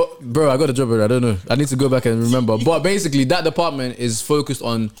mean? So, bro, I got a job already. I don't know. I need to go back and remember. But basically, that department is focused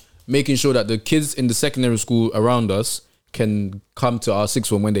on making sure that the kids in the secondary school around us can come to our sixth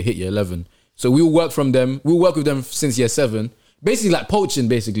form when they hit year 11. So we'll work from them. We'll work with them since year 7. Basically, like poaching.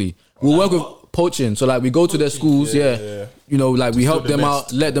 Basically, we'll work with poaching. So like we go to their schools. Yeah. You know, like we help them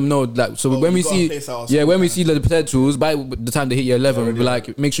out, let them know. Like so, when we see, when we see the potentials by the time they hit year 11, we'll be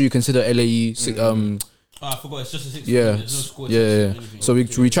like, make sure you consider LAE. I forgot. It's just a 6. Yeah, There's no school. yeah. So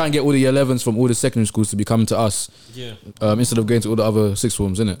we try and get all the year 11s from all the secondary schools to be coming to us. Yeah. Instead of going to all the other sixth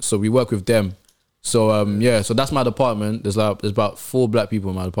forms, innit? So we work with them. So yeah, so that's my department. There's about 4 black people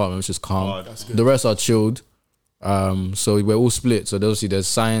in my department, which is calm. The rest are chilled. So we're all split. So there's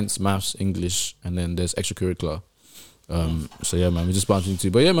science, maths, English, and then there's extracurricular. So yeah, man, we just bouncing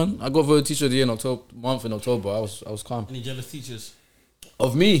into. But yeah, man, I got voted teacher of the year in October. I was calm. Any jealous teachers?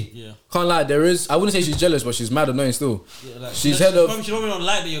 Of me? Yeah. Can't lie, there is. I wouldn't say she's jealous, but she's mad annoying still. Yeah, like, She's head of. She don't really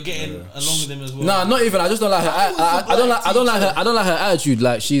like that you're getting along with them as well. Nah, not even. I just don't like her. I don't like her attitude.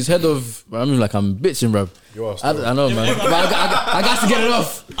 Like she's head of. I mean, like I'm bitching, bro. You are I know, man. But I got to get it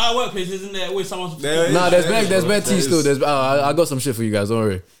off. Our workplace, isn't there always someone? Nah, there's bad tea still. I got some shit for you guys. Don't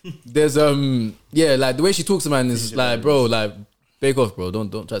worry. There's yeah, like the way she talks to man is like, bro, like bake off, bro.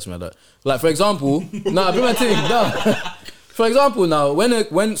 Don't touch me like that. Like for example, nah, bring my thing. Nah. For example, now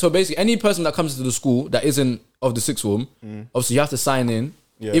when so basically any person that comes to the school that isn't of the sixth form, obviously you have to sign in.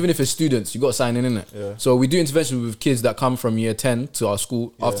 Yeah. Even if it's students, you got to sign in, innit? Yeah. So we do intervention with kids that come from year 10 to our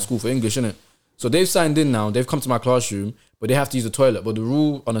school after school for English, innit? So they've signed in now. They've come to my classroom, but they have to use the toilet. But the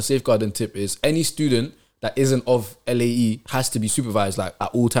rule on a safeguarding tip is any student that isn't of LAE has to be supervised like at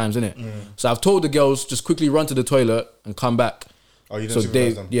all times, innit? So I've told the girls just quickly run to the toilet and come back. Oh, you didn't So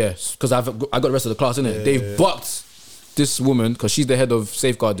supervise them? yes, because I got the rest of the class, innit? They've bucked this woman because she's the head of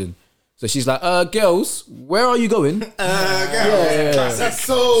safeguarding. So she's like, girls, where are you going? That's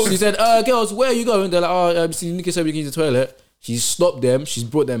so. She said, girls, where are you going? They're like, see, Nikki said we can use the toilet. She's stopped them. She's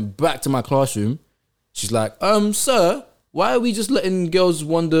brought them back to my classroom. She's like, sir, why are we just letting girls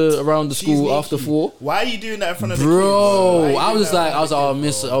wander around the school after 4? Why are you doing that in front of the Bro, kids? I was like, oh,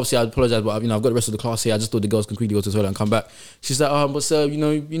 miss, obviously I apologize, but I've got the rest of the class here. I just thought the girls can quickly go to the toilet and come back. She's like, but sir, you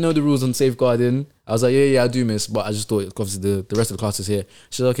know the rules on safeguarding. I was like, yeah, I do, miss, but I just thought obviously the rest of the class is here.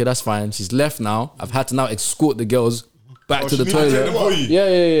 She's like, okay, that's fine. She's left now. I've had to now escort the girls back to the toilet.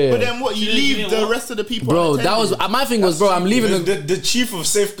 Yeah. But then what? You leave the rest of the people. Bro, that was my thing was, bro, I'm leaving The chief of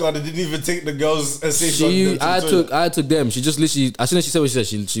safeguarding didn't even take the girls and safeguarding. I took them. She just literally, as soon as she said what she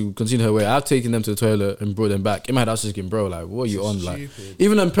said, she continued her way. I've taken them to the toilet and brought them back. In my head, I was just thinking, bro, like, what are you on? Like,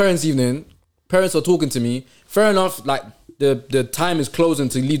 even on parents' evening, parents are talking to me. Fair enough, like the time is closing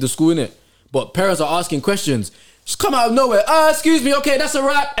to leave the school, innit? But parents are asking questions. Just come out of nowhere. Excuse me, okay, that's a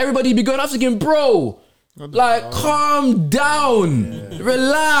wrap. Everybody be going. I was thinking, bro, like, calm down,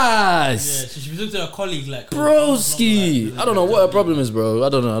 relax. Yeah, so she looked at her colleague like, broski. I don't know what her problem is, bro. I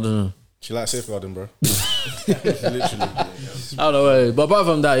don't know. She likes safeguarding, bro. Literally. I don't know, but apart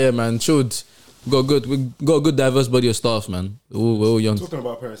from that, yeah, man, chilled. We got a good diverse body of staff, man. We're all young. Talking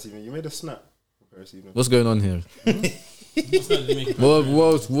about parents evening, you made a snap. Parents evening. What's going on here?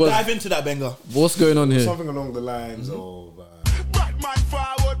 What? Dive into that, Benga. What's going on here? Something along the lines of. Batman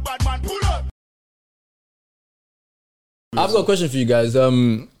forward, Batman pull up. I've got a question for you guys.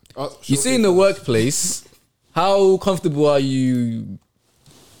 You see in the workplace, how comfortable are you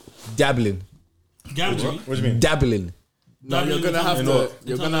dabbling? Gambling. What do you mean? Dabbling. No, you're gonna have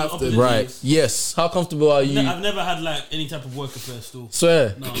to. Right. Yes. How comfortable are you? I've never had like any type of work affair still.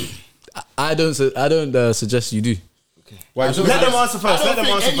 Swear. No. I don't suggest you do. Why? Let them answer first.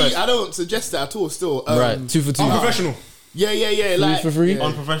 I don't suggest that at all. Still, Right. 2 for 2. Unprofessional. Yeah. Like, for free? yeah.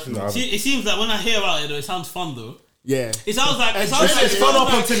 Unprofessional. See, it seems like when I hear about it, though, it sounds fun though. Yeah. It sounds like It's fun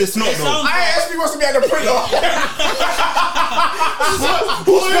up until it's not, though. ISP wants to be at the printer.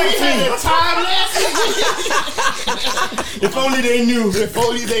 If only they knew. If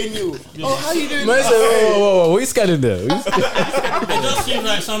only they knew. Oh, how you doing? Man, say, whoa, what are you scanning there? It does seem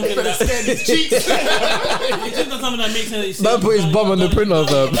like something that. It seems like something that makes sense. Man put his bum on the printer,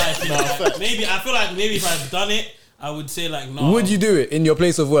 fam. Maybe I feel like maybe if I've done it, I would say like no. Would you do it in your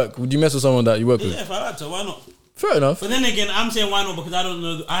place of work? Would you mess with someone that you work with? Yeah, if I had to, why not? Fair enough. But then again, I'm saying why not because I don't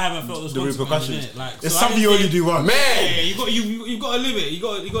know. I haven't felt those repercussions. innit? Like, It's so I something just you only think- do once. Yeah, you got to live it. You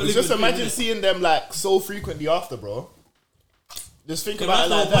got to live Just it. imagine seeing them like so frequently after, bro. Just think Yeah, about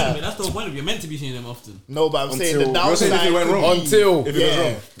that's it the like whole point of it. that. That's the whole point of it. You're meant to be seeing them often. No, but I'm saying the You're saying downside if it went could wrong. be- Until. If it was Yeah,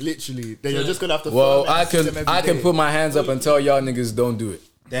 wrong. literally. Then you're just gonna have to. Well, follow I that system every can day. put my hands up and tell y'all niggas don't do it.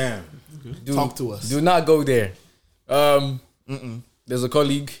 Damn. Talk to us. Do not go there. There's a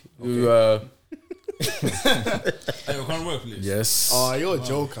colleague who Hey, your current workplace. yes. Oh, you're a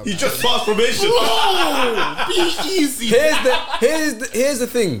joker. You just passed probation. Be easy. Here's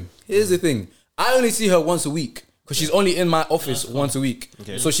the thing. I only see her once a week because she's only in my office once a week.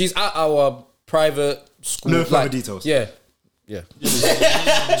 Okay. So she's at our private school. No further details. Yeah.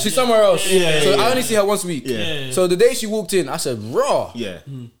 She's somewhere else. So I only see her once a week. Yeah. So the day she walked in, I said, "Raw, Yeah.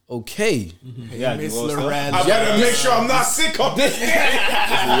 okay." Yeah. Miss I Lorenz. better make sure I'm not sick of this.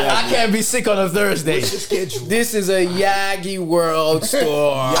 I can't be sick on a Thursday. This is a Yagi World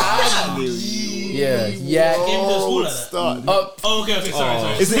store. Yeah, Yagi. Came to school like that. Start. Oh, okay,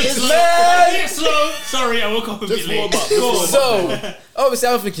 sorry. Is it Slow. Sorry, I woke up a bit late. Go on. So obviously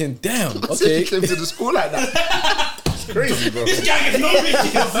I'm thinking, damn, okay, came to the school like that? It's crazy, bro. This guy gets no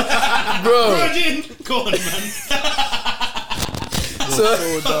bitches. bro. Virgin. Go on, man. So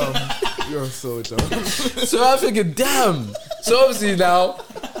You're so dumb. So I'm thinking, damn. So obviously now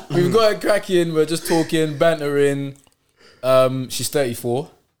we've got it cracking. We're just talking, bantering. She's 34.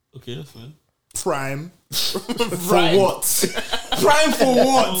 Okay, that's fine. Prime. For what? Prime for Go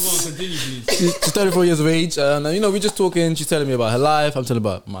what? on, continue, please. She's 34 years of age, and we're just talking. She's telling me about her life. I'm telling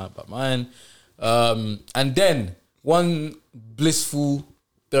about mine. And then one blissful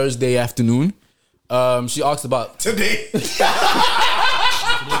Thursday afternoon, she asked about Today.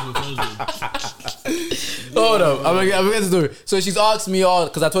 Hold up, I'm gonna get the story. So she's asked me all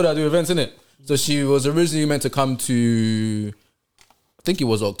because I told her I do events, innit? So she was originally meant to come to, I think it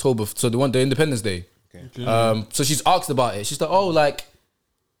was October, so the Independence Day. Okay. So she's asked about it. She's like, oh, like,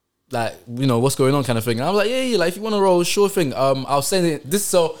 like, you know, what's going on kind of thing. And I was like, yeah, like if you want to roll, sure thing. I'll send it. This.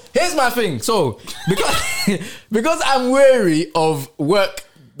 So here's my thing. So because I'm wary of work,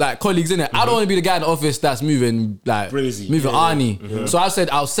 like colleagues in it, I don't want to be the guy in the office that's moving like Crazy. moving Arnie. So I said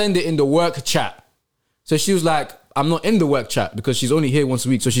I'll send it in the work chat. So she was like, I'm not in the work chat because she's only here once a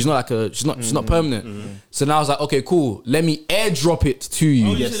week, so she's not like she's not permanent. So now I was like, okay, cool. Let me airdrop it to you.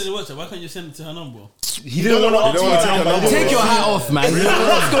 Oh, you said it worked. Why can't you send it to her number? He didn't want to Take your hat off, man.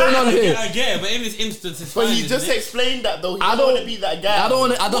 What's going on here? I get it, but in this instance, it's But fine. he just isn't it? explained that though. He I don't want don't to be that guy. I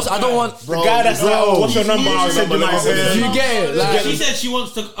don't want. The guy that's like, oh, what's your number? I'll send you my You get it? Like, She said she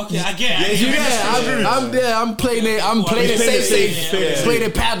wants to. Okay, I get it. you get it? I'm there. I'm playing it. I'm playing it safe. Playing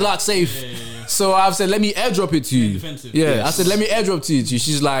it padlock safe. So I've said, let me airdrop it to you. Defensive. Yeah, I said, let me airdrop to you.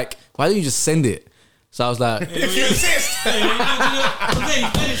 She's like, why don't you just send it? So I was like, If you insist. Okay, you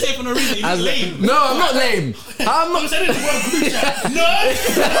didn't say for no reason. You're lame. no, I'm not lame. I'm not. Send it to one group chat. No.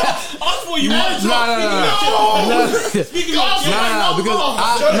 Ask for you. No. Speaking of Because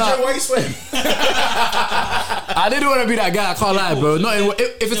Why are you sweating? I didn't want to be that guy. I can't lie, bro. Not in,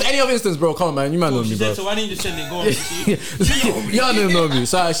 if it's any other instance, bro. Come on, man. You man know she me, bro. said, so why didn't you just send it? Go on. Y'all don't know me.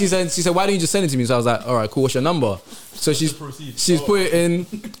 So she said, why don't you just send it to me? So I was like, all right, cool. What's your number? So she's put it in.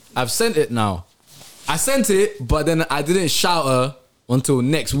 I've sent it now. I sent it, but then I didn't shout her until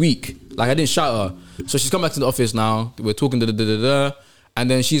next week. Like I didn't shout her. So she's come back to the office now. We're talking and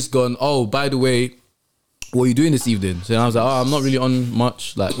then she's gone, oh, by the way, what are you doing this evening? So I was like, oh, I'm not really on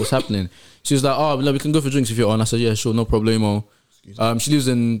much. Like, what's happening? She was like, oh, no, we can go for drinks if you're on. I said, yeah, sure, no problemo. She lives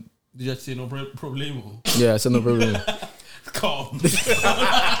in. Did you have to say no problemo? Yeah, I said no problemo. Calm.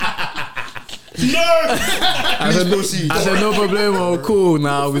 I said no problemo. Cool.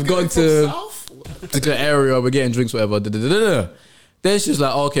 Now we've gone to the area. We're getting drinks, whatever. Then she's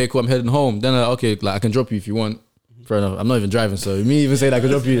like, oh, okay, cool. I'm heading home. Then I'm like, okay, like I can drop you if you want. Fair enough. I'm not even driving, so me even saying I can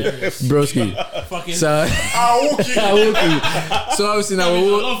drop you, broski. So I'll walk you. So obviously now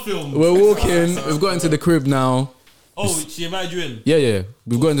we're walking. We've got into the crib now. Oh, she invited you in? Yeah.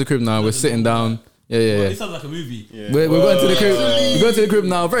 We've got into the crib now. We're sitting down. Yeah. It sounds like a movie. Yeah. We're going to the crib. We're going to the crib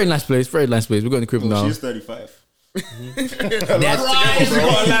now. Very nice place. We're going to the crib now. She's 35. That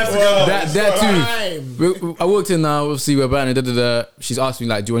too. I walked in now. Obviously, we're about it. She's asked me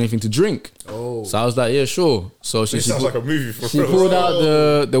like, "Do you want anything to drink?" Oh, so I was like, "Yeah, sure." So she sounds like a movie for she pulled out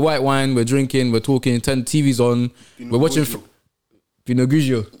the white wine. We're drinking. We're talking. Turn TV's on. We're watching Pinot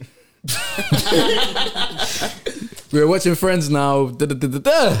Grigio. We're watching Friends now. You don't even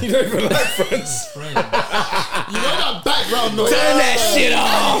like Friends. You know that background noise. Turn that shit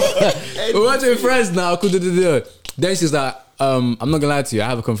off. We're watching Friends now. Then she's like, I'm not gonna lie to you, I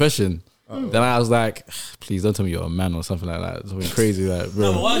have a confession. Then I was like, please don't tell me you're a man or something like that. Something crazy, like,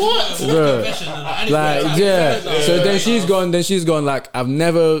 bro. What? Bro. Like, yeah. So then she's gone. Like, I've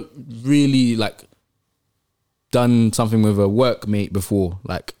never really like done something with a workmate before.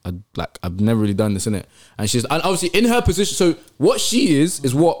 Like I've never really done this, innit? And and obviously in her position. So what she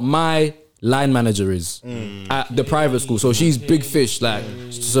is what my line manager is at the private school. So she's big fish, like.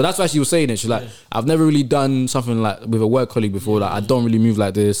 So that's why she was saying it. She's like, I've never really done something like with a work colleague before. Like I don't really move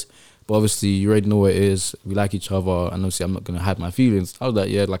like this. But obviously you already know what it is. We like each other, and obviously I'm not gonna hide my feelings. I was like,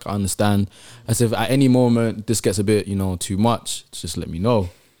 yeah, like I understand. As if at any moment this gets a bit, too much, just let me know.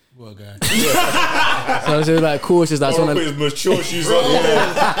 What guy? So she was like, cool. She's like, Put his mature shoes on.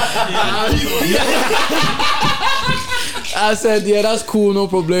 I said, yeah, that's cool, no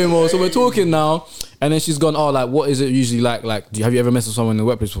problemo. So we're talking now, and then she's gone, oh, like, what is it usually like? Like, have you ever messed with someone in the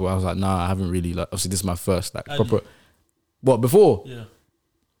workplace before? I was like, nah, I haven't really. Like, obviously, this is my first, like, proper. What, before? Yeah.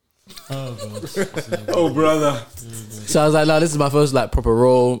 Oh, God. Oh, brother. So I was like, no, this is my first, like, proper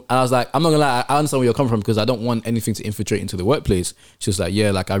role. And I was like, I'm not gonna lie, I understand where you're coming from because I don't want anything to infiltrate into the workplace. She was like,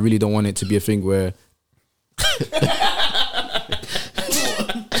 yeah, like, I really don't want it to be a thing where.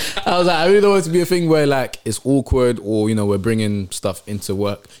 I was like, I really don't want it to be a thing where like it's awkward or we're bringing stuff into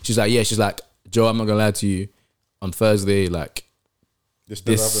work. She's like, yeah. She's like, Joe, I'm not gonna lie to you. On Thursday, like this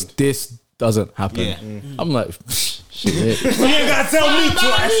doesn't happen. Yeah. I'm like, shit. You ain't gotta tell me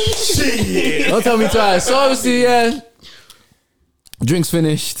twice. Shit. Don't tell me twice. So obviously, yeah. Drinks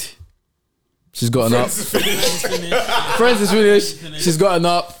finished. She's gotten up. Friends is finished. She's gotten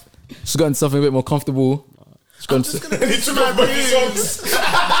up. She's gotten something a bit more comfortable.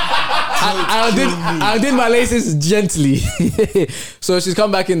 I did my laces gently. So she's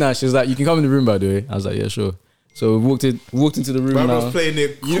come back in now. She's like, you can come in the room, by the way. I was like, yeah, sure. So we walked into the room. Man now. was playing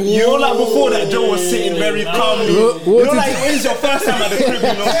it cool. You know, like before that, Joe was sitting very calmly. You know, like, when's your first time at the crib,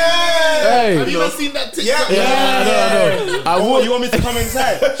 Hey. Have you not seen that TikTok? I Oh, you want me to come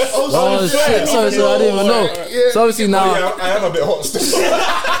inside? Oh shit! So I didn't even know. So obviously now I am a bit hot still.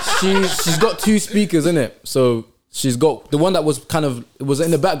 she's got 2 speakers in it. So she's got the one that was it was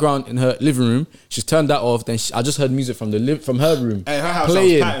in the background in her living room. She's turned that off. Then I just heard music from from her room Hey, her house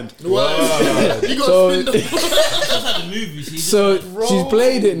playing. sounds patterned. You got So- to spin the That's like the movie. So she's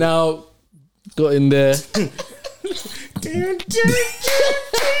played it now. Got in there.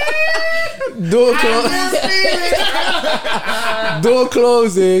 Door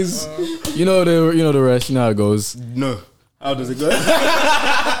closes. You know the rest. You know how it goes. No. How does it go?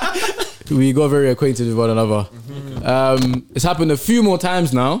 We got very acquainted with one another. It's happened a few more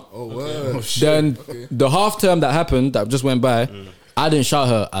times now. Then the half term that happened, that just went by, I didn't shout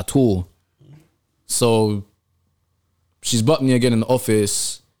her at all. So she's bucked me again in the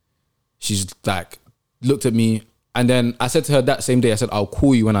office. She's like, looked at me. And then I said to her that same day, I said, I'll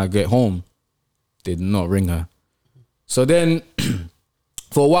call you when I get home. Did not ring her. So then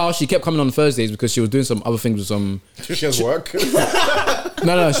for a while, she kept coming on Thursdays because she was doing some other things with some... She has work.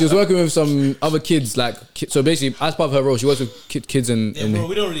 No, she was working with some other kids. So basically, as part of her role, she works with kids in... Yeah, bro,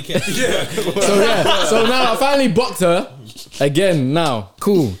 we don't really care. So now I finally blocked her again. Now,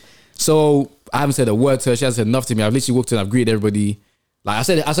 cool. So I haven't said a word to her. She hasn't said nothing to me. I've literally walked in. I've greeted everybody. Like I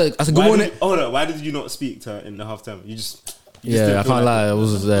said, good morning. Why did you not speak to her in the half time? You just Yeah, I can't lie. I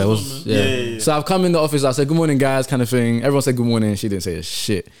was there. Yeah. So I've come in the office. I said, "Good morning, guys," kind of thing. Everyone said good morning. She didn't say a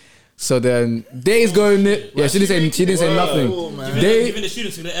shit. So then days going. Yeah, she didn't say nothing. Do you think the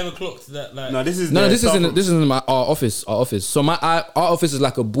students could have ever clocked that? Like, No, this is in our office. So our office is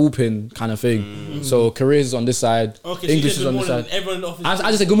like a bullpen kind of thing. So careers is on this side, okay, English so is on this side. everyone in the office. I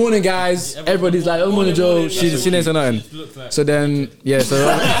just said good morning, guys. Everybody's like, "Oh, morning, Joe." She didn't say nothing. Like. So then, so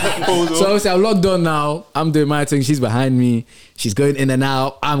obviously I'm logged on now. I'm doing my thing. She's behind me. She's going in and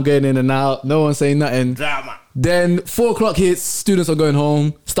out. I'm going in and out. No one's saying nothing. drama. Then 4 o'clock hits, students are going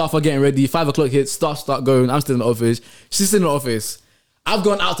home, staff are getting ready. 5 o'clock hits, staff start going. I'm still in the office. She's still in the office. I've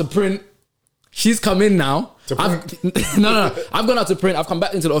gone out to print. She's come in now. No. I've gone out to print. I've come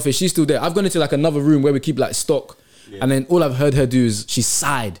back into the office. She's still there. I've gone into like another room where we keep like stock. Yeah. And then all I've heard her do is she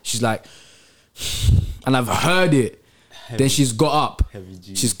sighed. She's like, and I've heard it. Then she's got up.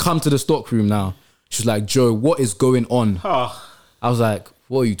 She's come to the stock room now. She's like, Joe, what is going on? I was like,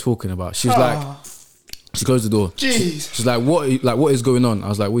 what are you talking about? She's like, she closed the door. Jeez. She's like, what is going on? I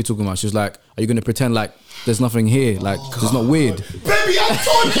was like, what are you talking about? She's like, are you going to pretend like there's nothing here? Like, it's not weird. Baby, I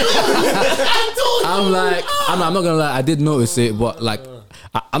told you. I'm like, I'm not going to lie. I did notice it, but like,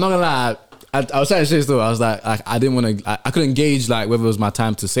 I'm not going to lie. I was trying to say still. I was like, I didn't want to, I couldn't gauge like whether it was my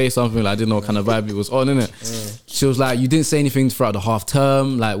time to say something. Like, I didn't know what kind of vibe it was on, innit? She was like, you didn't say anything throughout the half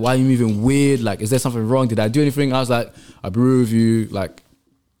term. Like, why are you moving weird? Like, is there something wrong? Did I do anything? I was like, I agree with you. Like,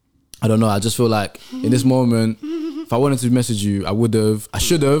 I don't know. I just feel like in this moment, if I wanted to message you, I would have, I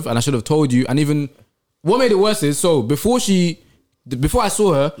should have, and I should have told you. And even what made it worse is, so before I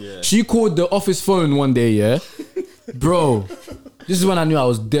saw her, she called the office phone one day, yeah? Bro, this is when I knew I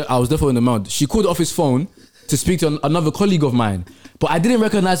was definitely in the mouth. She called the office phone to speak to another colleague of mine, but I didn't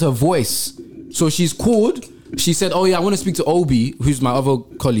recognize her voice. So she's called. She said, "Oh yeah, I want to speak to Obi, who's my other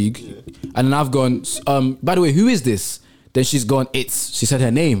colleague." And then I've gone, by the way, who is this? Then she's gone, she said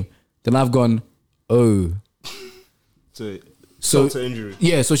her name. Then I've gone, oh. So to injury.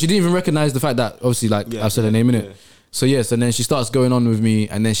 Yeah, so she didn't even recognize the fact that obviously like I said her name in it. So yes, and then she starts going on with me,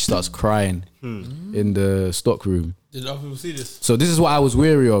 and then she starts crying in the stock room. Did other people see this? So this is what I was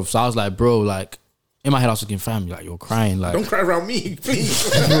wary of. So I was like, bro, like in my head I was thinking, fam, like you're crying, like Don't cry around me, please.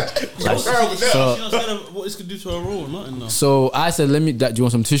 Don't cry over there. So- She was scared of what this could do to her role, nothing though. So I said, do you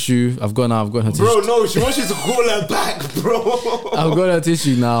want some tissue? I've got her tissue. Bro, no, she wants you to call her back, bro. I've got her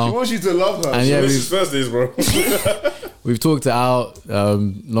tissue She now. wants you to love her. And She yeah, misses Thursdays, bro. We've talked it out.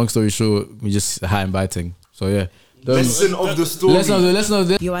 Long story short, we just had inviting. So yeah. Lesson of the story. Let's know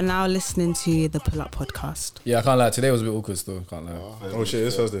this. You are now listening to the Pull Up Podcast. Yeah, I can't lie. Today was a bit awkward still. Can't lie. Oh shit,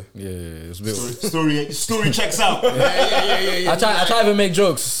 it's Thursday. Yeah, it was a bit. Story checks out. I try to even make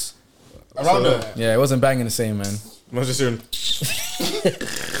jokes. Around her. Yeah, it wasn't banging the same, man. I was just hearing.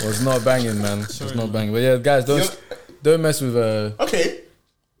 It was not banging, man. It was not banging. But yeah, guys, don't mess with. Okay.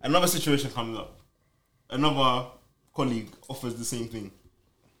 Another situation comes up. Another colleague offers the same thing.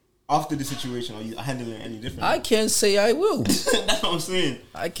 After the situation, are you handling it any differently? I can't say I will. That's what I'm saying.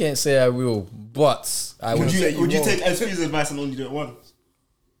 I can't say I will, but I will. Would you take SP's advice and only do it once?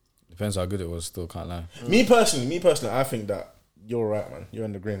 Depends how good it was. Still can't lie. Me personally, I think that you're right, man. You're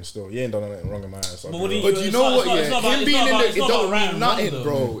in the green still. You ain't done anything wrong in my eyes. But what do But you know what? Yeah, him being in it don't don't mean nothing,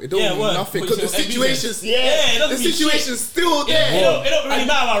 bro. It don't mean nothing because the situation's the situation's still there. It don't really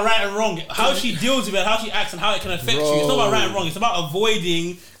matter about right and wrong. How she deals with it, how she acts, and how it can affect you. It's not about right and wrong. It's about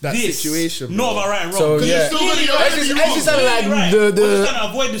avoiding that situation. Not about right and wrong. So yeah, it sounds like trying to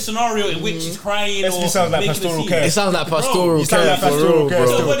avoid the scenario in which she's crying or sounds like making pastoral a care. scene. it sounds like pastoral care, like pastoral care,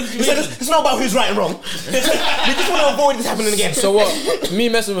 bro. It's not about who's right and wrong. We just want to avoid this happening again. So what? Me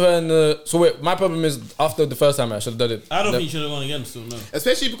messing with her in the. So wait, my problem is after the first time I should have done it. I don't think you should have gone again. Still no.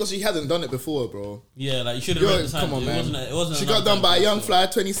 Especially because she hasn't done it before, bro. Yeah, like you should have read the time. Come on, man. It wasn't She got done by a young fly,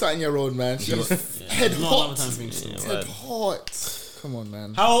 20-something-year-old man. She was head hot. Head hot. Come on,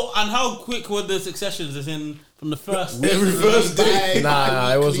 man. How quick were the successions? As in from the first Every first day.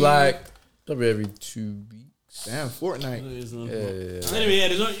 Nah, it was like probably every 2 weeks. Damn, Fortnite. Anyway, yeah,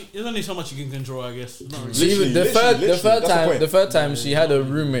 there's only so much you can control, I guess. Not really. Even the third time she had a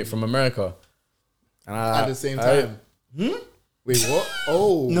roommate from America, and At the same time. Wait, what?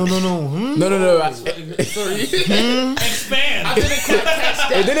 Oh. No. Sorry. Expand. I didn't quite catch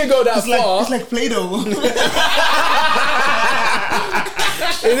that. It didn't go that far. It's like Play-Doh.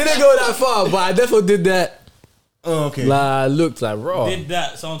 It didn't go that far, but I definitely did that. Oh, okay. Like, looked like raw. Did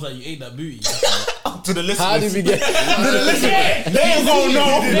that? Sounds like you ate that booty. To the listeners. How did we get? They ain't gonna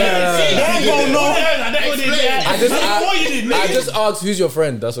know. They ain't gonna know. I just asked, who's your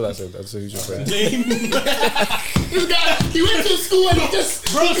friend? That's what I said. That's who's your friend. This guy, he went to school and he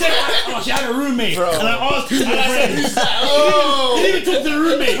just. Bro said, she had a roommate. And I asked who's your friend. He didn't even talk to the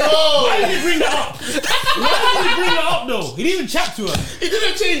roommate. Why did he bring that up? Why did he bring that up though? He didn't even chat to her. He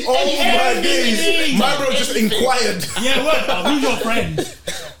didn't change Oh my anything. days. My bro just inquired. Yeah, what? Who's your friend?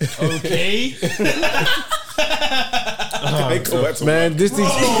 Okay. Man, this thing.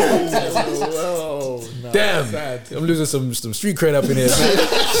 Damn, I'm losing some street cred up in here, man.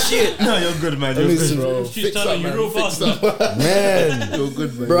 Shit. No, you're good, man. You're good, bro. She's telling you real fast. Man, You're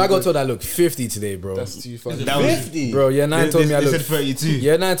good, man. bro, I got told I look 50 today, bro. That's too funny. That was 50. Bro, yeah, 9 told me I They look. said 32.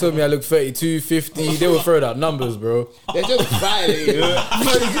 Yeah, 9 told me I look 32, 50. They were throwing out numbers, bro. They're just violating.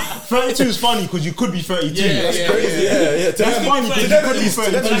 32 is funny because you could be 32. Yeah. That's funny because you could be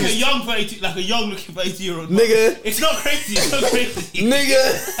 32. Like a young 32, like a young looking 32-year-old. Nigga. It's not crazy. It's not crazy.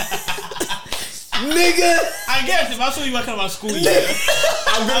 Nigga. I guess if I saw you working at my school, yeah,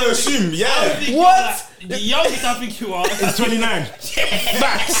 I'm going to assume, yeah. What? The youngest I think you are It's 29.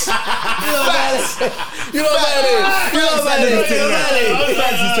 Facts. You know about it.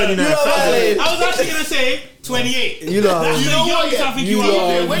 Facts is 29. I was actually gonna say 28. You know That's the youngest I think you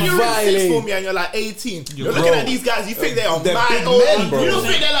are. When you're in sixth form and you're like 18, you're looking at these guys, you think they are mad old. men, bro. You don't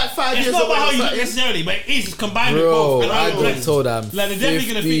think they're like 5 It's years not old. about how you look Like, necessarily, but it is combined with Bro, both. And I how you got dress. told I'm Like, they're definitely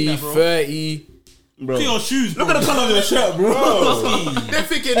gonna think 50, that, bro. 30. Look at your shoes. Look at the colour of your shirt, bro. they're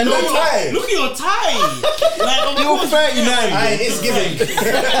thinking, And the no, tie. Look at your tie. Like, of You're course, 39. yeah. It's giving.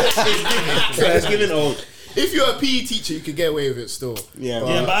 It's giving old. if you're a PE teacher, you could get away with it still. Yeah,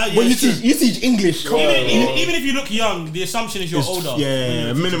 Yeah, but when you teach English. even if you look young, the assumption is you're older.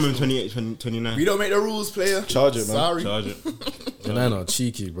 Yeah, minimum 28, 29. We don't make the rules, player. Charge it, man. Sorry. Charge it. And I know,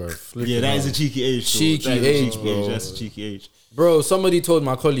 cheeky, bro. Yeah, that is a cheeky age. though. Cheeky That is a age, cheeky bro. That's a cheeky age. Bro, somebody told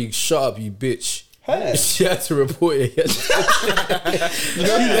my colleague, shut up, you bitch. Hey. She had to report it.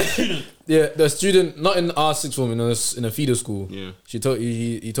 Yeah, the student, not in our sixth form, in a feeder school. Yeah. She told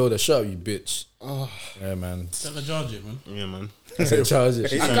he told her, shut up, you bitch. Oh. Yeah, man. Tell her charge it, man. Yeah, man. Charge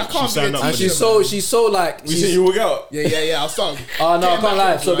it. I can't be a And teacher. she's so like. You say you will go? Yeah. I'll start. Oh no, I can't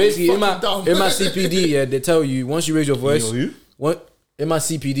lie. So basically, in my Fucking dumb. CPD, yeah, they tell you once you raise your voice. You know who? What in my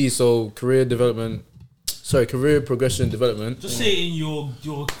CPD? So career progression development Just say it in your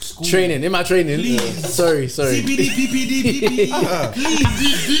school. training. In my training. Please. Sorry. CPD, PPD. Please.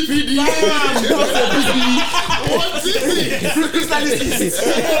 DPD. What is it? Crystality.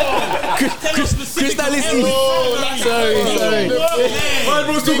 Sorry. My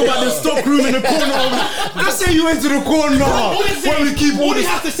bro's talking about the stock room in the corner. Let's say you went to the corner where we keep all All you this.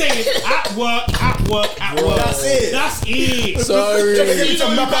 have to say is at work. That's it. That's it. Sorry. to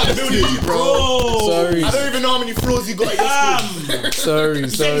map out the building, Bro. Sorry. I don't even know how many floors you got in your school. Sorry. He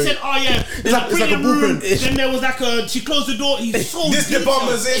said, oh yeah, there's like- a it's like a printing room. blueprint. Then there was like she closed the door. He's so This deep. the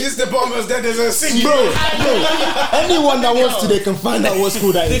bombers in, this the bombers, then there's a singing. Bro, anyone that wants to, they can find out what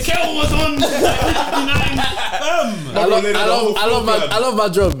school that The is. kettle was on 59. I love my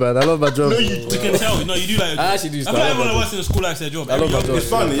job, man. I love my job. You can tell. No, you do like. I actually do I stuff. feel like everyone that works in the school likes their job. I love my job. It's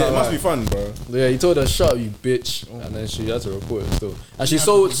fun, yeah, it must be fun, bro. Yeah, he told her, "Shut up, you bitch," and then she had to report it still. And she's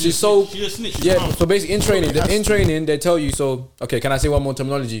so. She's a snitch. Yeah. So basically, in training, they tell you. So okay, can I say one more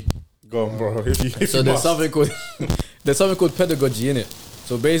terminology? Go on, bro. If So you there's must. something called There's something called pedagogy in it.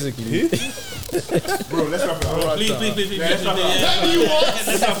 So basically, Bro, let's wrap it up. Please.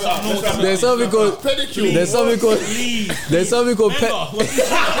 there's something called Pedicure. there's something called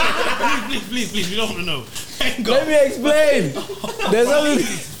Please, we don't want to know. Let me explain. There's something.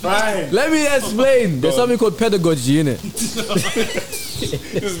 Fine. Let me explain. There's something called pedagogy in it. This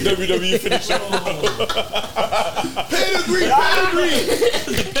is WWE finisher.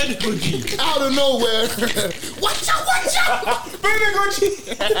 Pedagogy. Out of nowhere. Watch out.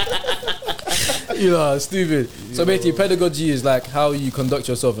 You know, stupid. So basically, pedagogy is like how you conduct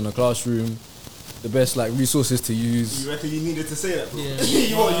yourself in a classroom, the best like resources to use. You reckon you needed to say that, bro? You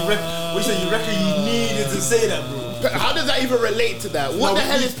reckon you needed to say that, bro? How does that even relate to that? What the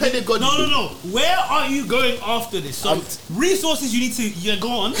hell is pedagogy? No. Where are you going after this? So resources you need to go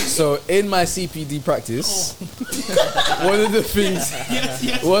on. So in my CPD practice, one of the things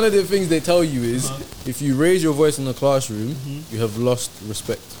Yes. one of the things they tell you is if you raise your voice in the classroom, you have lost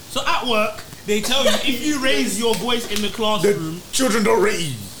respect. So at work, they tell you if you raise your voice in the classroom, Children don't rate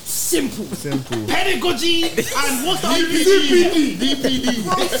you. simple. Pedagogy and what's the DPD.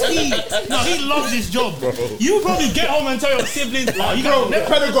 Bro, Steve. No, he loves his job. Bro. You probably get home and tell your siblings, oh, you got That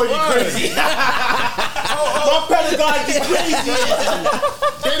pedagogy crazy. My pedagogy crazy.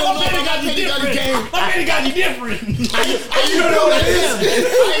 They don't know about pedagogy game. My pedagogy different. You don't know what that is.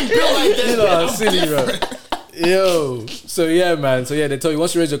 I ain't built like that. You know, silly, bro. Yo, so yeah, man. So yeah, they tell you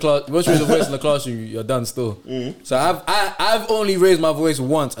once you raise your voice in the classroom, you're done still. So I've only raised my voice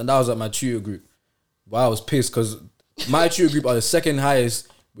once, and that was at my tutor group. But I was pissed because my tutor group are the second highest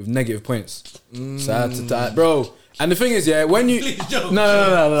with negative points. So I had to, bro. And the thing is, yeah, when you Please, Joe.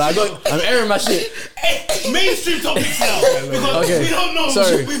 no, I'm airing my shit. Hey, mainstream topics now. Because Okay. we don't know.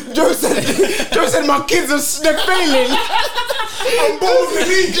 Sorry. Joe said my kids are failing. I'm both the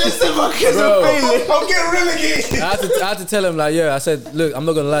league. Joe said my kids Bro. are failing. I'm getting relegated. I had to tell him like, yeah. I said, look, I'm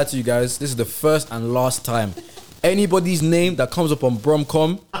not gonna lie to you guys. This is the first and last time anybody's name that comes up on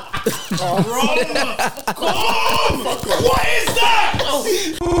Bromcom. What is that?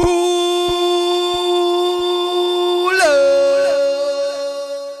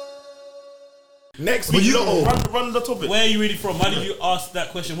 Next week, run the topic. Where are you really from? Why did you ask that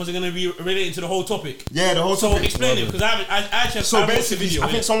question? Was it going to be related to the whole topic? Yeah, the whole So topic. explain it, because I actually So I watched the basically, video.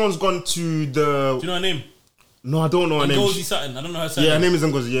 I think someone's gone to the. Do you know her name? No, I don't know her name. Ngozi Sutton. I don't know her surname. Yeah, her name is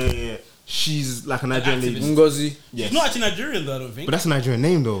Ngozi. Yeah. She's like a Nigerian lady. activist. Ngozi. She's not actually Nigerian though, I don't think. But that's a Nigerian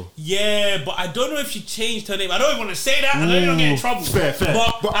name though. Yeah, but I don't know if she changed her name. I don't even want to say that. I don't even get in trouble. Fair.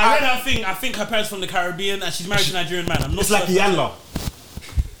 But I read her thing. I think her parents from the Caribbean and she's married to a Nigerian man. I'm not It's like certain. Iyanla.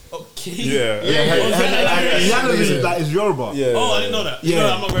 Okay. Iyanla is like is Yoruba. Yeah. Oh, I didn't know that. Yeah. You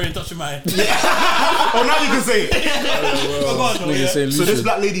know, I'm not very in touch with my. Oh, now you can say it. Oh, God, no, Nigga yeah. say So Lucian. this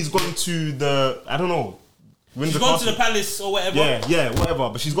black lady's gone to the I don't know. Windsor She's gone to Castle. the palace or whatever. Yeah, whatever.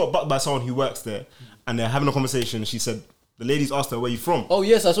 But she's got bucked by someone who works there, and they're having a conversation. She said the lady's asked her, "Where you from?" Oh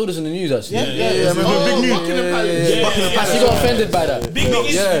yes, I saw this in the news actually. It's big news. Buckingham Palace. Buckingham Palace. She got offended by that. Big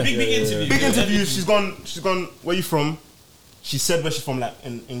interview. Big interview. She's gone. Where you from? She said where she's from, like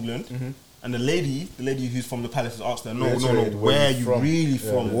in England. And the lady who's from the palace has asked her, no, where are you really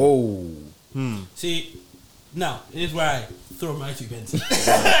from? Whoa. See, now here's where I throw my 2 pence. Throw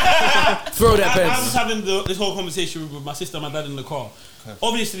that I was pence. having this whole conversation with my sister and my dad in the car.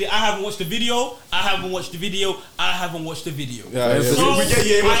 Obviously, I haven't watched the video. I haven't watched the video. So We get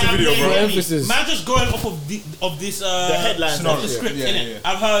you ain't watched the video, bro. For emphasis. Man, just going off of this the headlines. of the script, innit?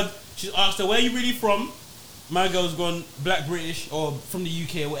 I've heard she's asked her where you really from. My girl's gone black British or from the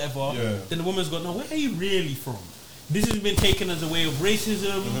UK or whatever. Then the woman's gone, no, where are you really from? This has been taken as a way of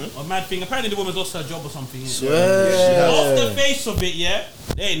racism or mad thing. Apparently the woman's lost her job or something. Off the face of it, yeah,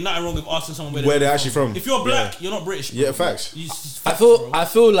 there ain't nothing wrong with asking someone Where they're actually from. If you're black, you're not British. Bro. Yeah, facts. I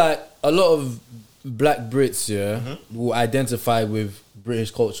feel like a lot of black Brits, will identify with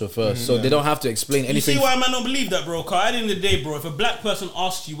British culture first, so they don't have to explain You anything. see why man don't believe that, bro? Cause at the end of the day, bro, if a black person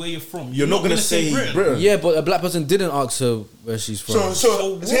asks you where you're from, You're not gonna say Britain. Yeah, but a black person didn't ask her where she's from.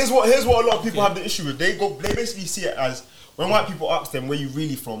 So here's what a lot of people have the issue with. They basically see it as when white people ask them where you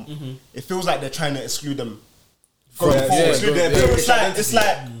really from, it feels like they're trying to exclude them. Exclude their it's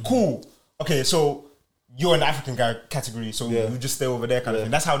like cool. Okay, so you're an African guy category, so you just stay over there kind of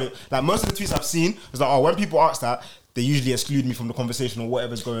thing. That's how they like most of the tweets I've seen is like, oh, when people ask that, they usually exclude me from the conversation or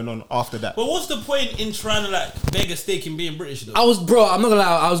whatever's going on after that. But what's the point in trying to like beg a steak in being British though? I'm not gonna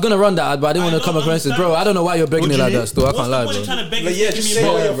lie, I was gonna run that, but I didn't want to come across it, bro. I don't know why you're begging it like that. Still, I can't lie, What's the point in bro. trying to beg Like, a yeah, steak just in say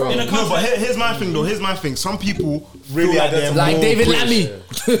being where you're British? from. In a No, but context. here's my thing though. Here's my thing. Some people really like they're Like more David British. Lammy.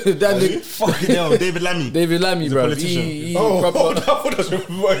 That nigga. Fucking hell, David Lammy. David Lammy, bro. politician. He Oh, proper. I thought that was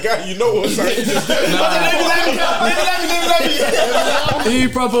a guy you know what's like. He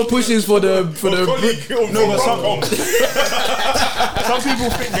proper pushes for the. No, but some people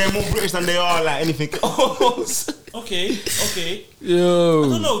think they're more British than they are like anything else. Okay. Yo. I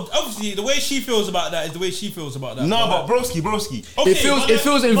don't know. Obviously, the way she feels about that is the way she feels about that. No, but broski. Okay, It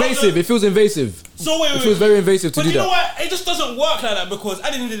feels invasive. It feels invasive. So wait, It feels very invasive to but do you know that. what? It just doesn't work like that because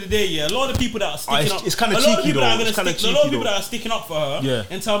at the end of the day, yeah, a lot of people that are sticking up, it's kinda a lot of cheeky people though. that are gonna It's kinda stick, a lot of cheeky people though. that are sticking up for her, Yeah.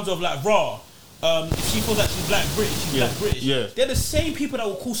 in terms of like raw. If she feels like she's black British, she's black British. Yeah. They're the same people that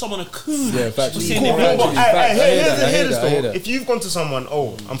will call someone a coon. Yeah, facts. for saying Cool, they're cool, black. but I hear that, I hear this that, I hear though. that. If you've gone to someone,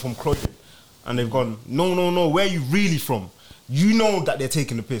 I'm from Croydon, and they've gone, no, where are you really from? You know that they're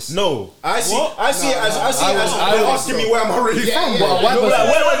taking the piss. No, I see it as they're I asking me where am I really from. But why No, was-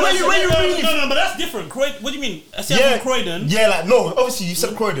 like, where you really No, but that's different. Croydon, what do you mean? I said I'm from Croydon. Yeah, like no. Obviously, you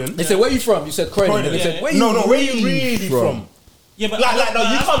said Croydon. They said, "Where you from?" You said Croydon. And they Yeah, said, yeah. "Where No, you where you really from? Yeah, but Like, no, you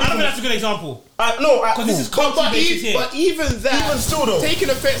I can't don't be- think that's a good example. No, Because this is country basis here. But even that, Even still though. taking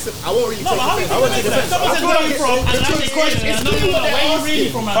offense, I won't really No, take but how do you offense. take offense? Someone says where you from, and I say Croydon. it's No, clear what where they're you really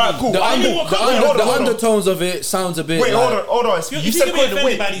asking. from? Alright, cool. The I mean, what country? hold on. undertones of it sounds a bit. Wait, like, hold on. You You seem said to be Croydon. offended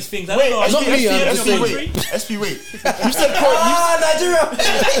Wait, by these things. I wait. don't know. Not me, I'm just saying. SP, wait. You said Croydon. Nigeria.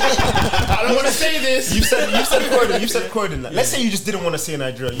 I don't want to say this. You said Croydon. You said Croydon. Let's say you just didn't want to say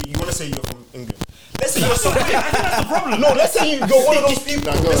Nigeria. You want to say you're from England. Let's say you're something. That's the problem. No, let's say you're one of those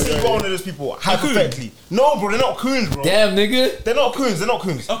people. Let's say you're one of those people. Hypothetically. No, bro, they're not coons, bro. Damn, nigga. They're not coons.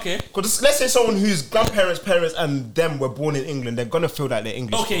 Okay. Because let's say someone whose grandparents, parents, and them were born in England, they're gonna feel like they're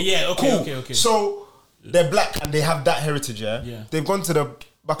English. Okay, bro. yeah, okay, okay. So they're black and they have that heritage. Yeah. Yeah. They've gone to the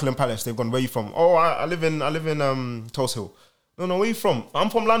Buckingham Palace. They've gone. Where you from? Oh, I live in Tulse Hill. No, where you from? I'm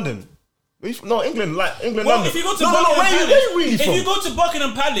from London. Where you from? No, England, London. If you go to no, Buckingham where Palace, you really if from? you go to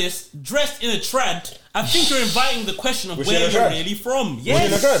Buckingham Palace dressed in a trad, I think you're inviting the question of Was she where in a you're trad? really from. Was Yes, she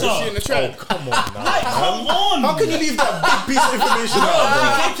in a trad? sir. Was she in a trad? Come on now. Like, come on. How can you leave that big piece of information Bro, out?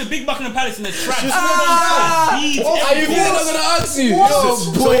 we came to Big Buckingham Palace in a trad. Are you really not gonna ask you?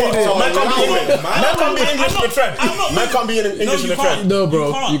 So man can't be English. Man can't be English in a trend. Man can't be English in a trend. No,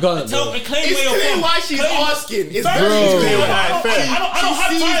 bro, you can't, bro. Claim It's where you're clear from. why she's asking. It's Bro. very clear. I don't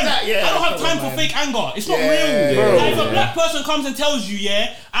have sees time. that, yeah. I don't have time for fake anger. It's not Yeah, real. yeah, Like, if a black person comes and tells you,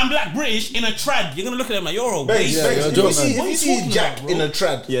 yeah, I'm black British in a trad, you're gonna look at them like you're a waste. you're a If joke, you see, man. if you see Jack about, bro? in a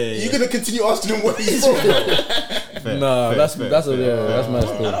trad, Yeah. you're gonna continue asking him where he's from. Nah, that's my story.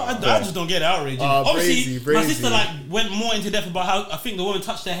 I just don't get the outrage. Oh, Obviously, brazy, my brazy. sister like went more into depth about how I think the woman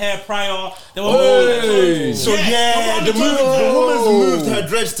touched her hair prior. There were Hey. So yeah, the woman's moved her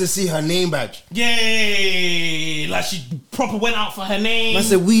dreads to see her name badge. yeah, like she proper went out for her name. I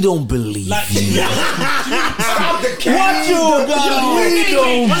said, we don't believe. Like, What you got? We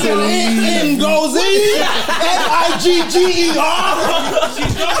don't believe. In goes in NIGGER.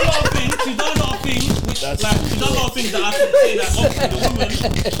 She's done a lot of things. She's done a lot of things. Which, like, she's done a lot of things that I can say that obviously the woman.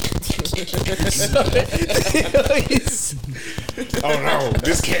 Oh no,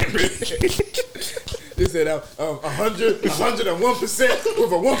 this can't be. They said 101%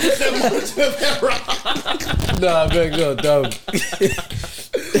 with a 1% margin of error. Nah, man, go dumb.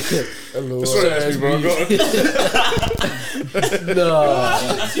 Sorry, bro. Go on.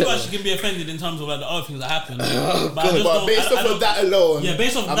 Nah. I see why she can be offended in terms of like the other things that happen. But, I just But don't- based I off don't- of that alone, Yeah,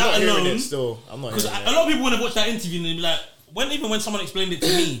 based off I'm that not hearing alone, it still. I'm not because hearing a lot of people want to watch that interview and they be like, even when someone explained it to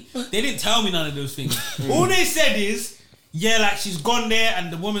me, they didn't tell me none of those things. All they said is, yeah, like she's gone there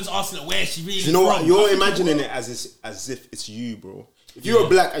and the woman's asking her where she really Do you know what? from. You're imagining it as if it's you, bro. If you were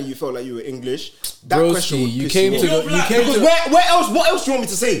black and you felt like you were English, that question Broski, would you piss came you to off. the, you came Because to, where else? What else do you want me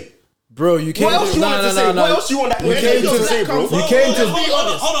to say? bro, you came What else to, you want to say? What else do you want that? You came to say, bro? You came to,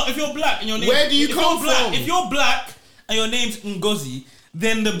 Hold on. If you're black and your name, Where do you if come you're black, from? If you're black and your name's Ngozi,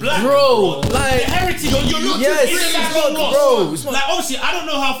 then the black Bro, the like- heritage. Yes, is it's like not, lost. bro, it's not- Like obviously, I don't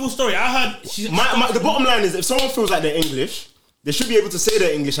know her full story. I heard she's The bottom line is, if someone feels like they're English, they should be able to say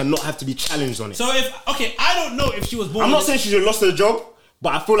they're English and not have to be challenged on it. So I don't know if she was born. I'm not saying she should have lost her job,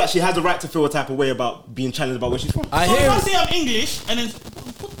 but I feel like she has the right to feel a type of way about being challenged about where she's from. I So if hear I it. say I'm English and then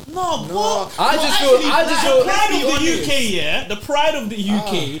what? I just feel, The pride of the UK, yeah. The pride of the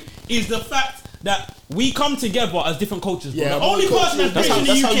UK is the fact that we come together as different cultures. Bro. Yeah, The only person that's British in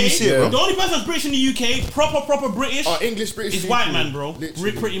the that's how you see it, bro. UK, the only person that's British in the UK, proper British, English British is people. white man, bro.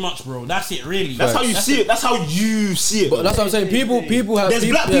 Literally. Pretty much, bro. That's it, really. That's how you see it. That's how you see it. But that's what I'm saying. People have There's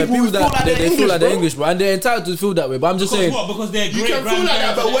black yeah, people who feel like they they're feel like they're English, English, bro, and they're entitled to feel that way. But I'm just saying, Because what? Because they're You great can feel like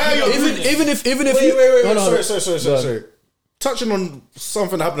that, but where are your even if Wait. hold on. Sorry. Touching on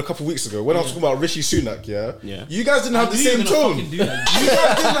something that happened a couple of weeks ago when I was talking about Rishi Sunak, Yeah. you guys didn't have the same tone. You guys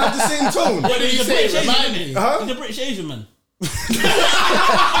didn't have the same tone. What did you say? Remind me. He's a British Asian man.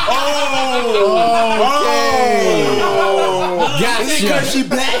 Gotcha. She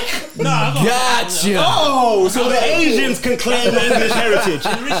black. Gotcha. Oh, so the Asians can claim English heritage.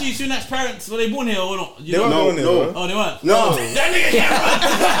 And Rishi Sunak's parents, were they born here or not? You They know? weren't born here, no. bro. Oh, they weren't? No. That nigga can't run.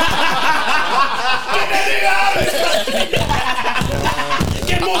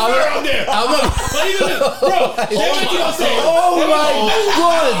 Get more fur out there. But even then, bro, they went to go say. Oh my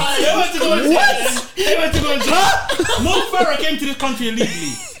god. They went to go and They went to go and Mo Farah came to this country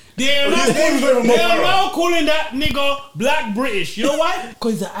illegally. They are now calling that nigga black British. You know why?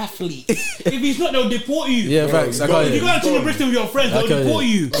 Because he's an athlete. If he's not, they'll deport you. Yeah, facts. I can't If you go out to Bristol with your friends, they'll Okay, deport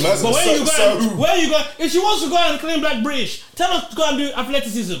you. But Imagine where you so- going? Where you going? If she wants to go and claim black British, tell us to go and do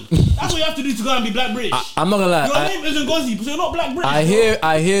athleticism. That's what you have to do to go and be black British. I'm not gonna Your lie. name isn't Gozzi, so you're not black British.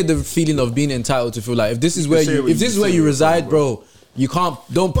 I hear the feeling of being entitled to feel like if this is where say you what if this you is where say, you reside, bro, you can't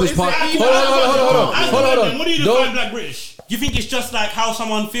don't push past. Hold Hold on. What do you Don't- define black British? You think it's just like how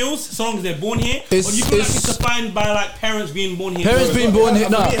someone feels, so long as they're born here, or do It's- you feel like it's- it's defined by like parents being born here? Parents being born here.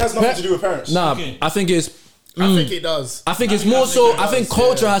 Nah, It has nothing to do with parents. Nah, Okay. I think it's I think it does. more so. I think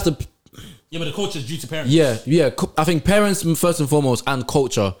culture has to. Yeah, but the culture is due to parents. Yeah. I think parents first and foremost, and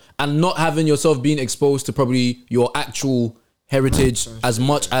culture, and not having yourself being exposed to probably your actual heritage as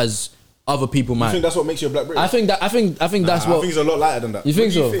much as other people I might. think that's what makes you a black British. I think that's I what. think it's a lot lighter than that. You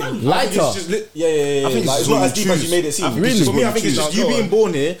think so? I think it's Lighter. just yeah. I think Like, it's it's not what as you deep as choose. you made it seem. Really? For me, I think it's just you Go being on.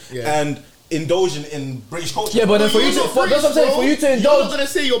 born here Yeah. and indulging in British culture. Yeah, but then for you to, You're not that's what I'm saying. For you to You're indulge, not gonna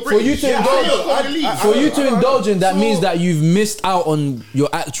say you're for British. you to Yeah, indulge, for you to indulge in that means that you've missed out on your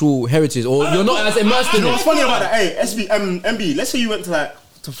actual heritage, or you're not as immersed in You know it. what's funny about that? Hey, MB, let's say you went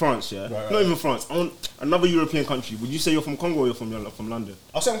to France, yeah? Not even France, another European country. Would you say you're from Congo or you're from London?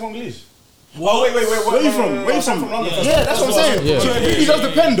 I'll say I'm Congolese. Oh, wait. Where are you from? Where you from? Yeah, that's what I'm saying. Yeah. So it really does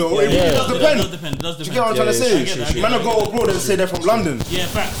depend, though. It really does It does depend. depend. It does depend. You get what I'm trying to say? I get that. Man will go abroad and say they're from London. Yeah,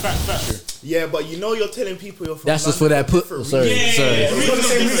 fact. Yeah, but you know you're telling people you're from That's just for that put. Sorry. Yeah.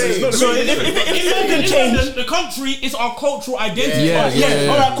 So if London changed. The country is our cultural identity. Yeah.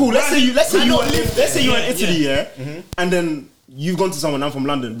 All right, cool. Let's say you're in Italy, yeah, and then you've gone to someone. I'm from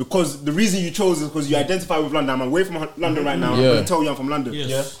London because the reason you chose is because you identify with London. I'm away from London right now. I'm Yeah. gonna tell you I'm from London. Yes.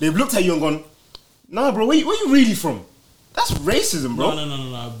 Yeah. They've looked at you and gone, "Nah, bro, where you really from? That's racism, bro. No.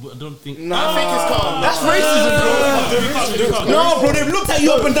 I don't think. I think it's calm. That's racism, bro. No, bro, they've looked at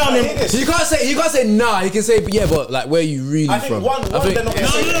you up and down. And You can't say nah. You can say but like where you really I think from? one they're not gonna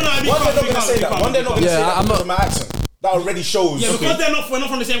say that. One they're not gonna say that. One they're not gonna say that because of my accent. That already shows. Yeah, because we're not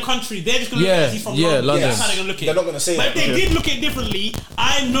from the same country. They're just gonna look at he's from London. London. That's how they're gonna look at it. They're not gonna say But if that. they did look at it differently,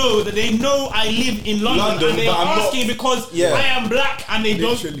 I know that they know I live in London and they but are I'm not- asking because Yeah. I am black and they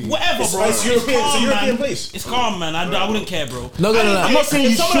Literally. don't. Whatever, bro. It's European. It's a calm, European man. place. It's calm, man. I wouldn't care, bro. No. I'm not saying you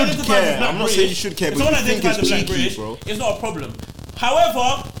If someone should identifies as care. black I'm not British- saying you should care, if but someone you think identifies it's as black cheeky, British, bro. it's not a problem.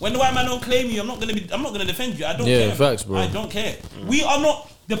 However, when the white man don't claim you, I'm not gonna defend you. I don't Yeah, care. facts, bro. I don't care. We are not.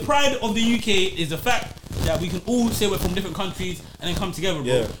 The pride of the UK is the fact that we can all say we're from different countries and then come together,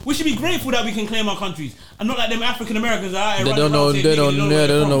 bro. Yeah. We should be grateful that we can claim our countries and not like them African Americans that are They running don't know. around saying They niggas,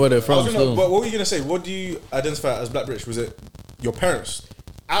 don't know where they're from. Still. But what were you gonna say? What do you identify as black British? Was it your parents?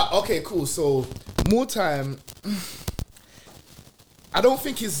 Okay, cool. So more time. I don't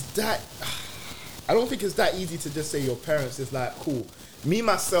think it's that easy to just say your parents. It's like cool. Me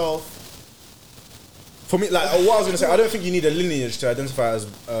myself. For me, like what I was gonna say, I don't think you need a lineage to identify as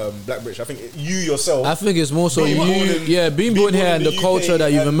black British. I think you yourself. I think it's more so Being born being born here and the UK culture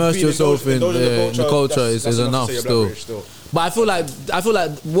that you've and immersed being yourself in indulged the culture that's is enough enough to say you're black still. British But I feel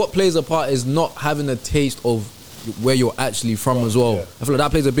like what plays a part is not having a taste of where you're actually from as well. yeah. I feel like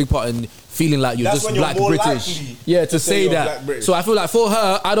that plays a big part in feeling like you're That's just when you're black more British. likely Yeah, to to say say you're that. black British. So I feel like for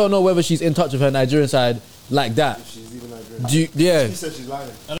her, I don't know whether she's in touch with her Nigerian side like that. She's even Nigerian. Yeah. She said she's lying.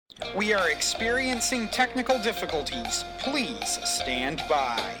 We are experiencing technical difficulties. Please stand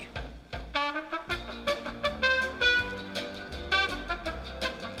by.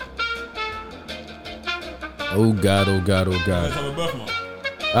 Oh God. Have a birthmark.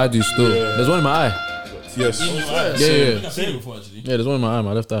 I do still. There's one in my eye. Yes. In your eye. Yeah. I think I've seen it before actually. Yeah, there's one in my eye,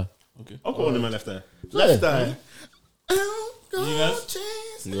 my left eye. I'll call him my left there. Left eye. You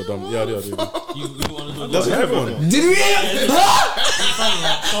guys? You're dumb. Yeah, You want to do That's everyone. Did we?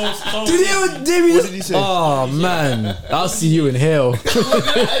 Did we? What did he say? Oh man, I'll see you in hell.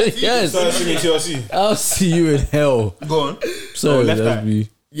 Yes, Started singing TLC. I'll see you in hell. Go on. Sorry, Left that'd Eye. be.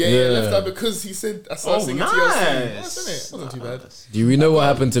 Yeah, left eye because he said I started singing TLC. nice. Nice, isn't it? Wasn't too bad. Do we know what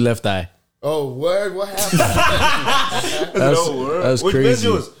happened to Left Eye? Oh, word, what happened? That's Where's crazy.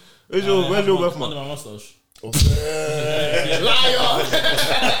 yours? Where's your birthmark? Under my mustache. Liar!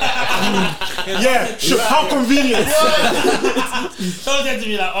 Yeah, how convenient. Someone said to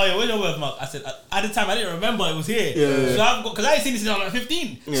me like, "Oh yeah, where's your birthmark?" I said, at the time I didn't remember it was here. Yeah. So I've got, because I ain't seen this since I was like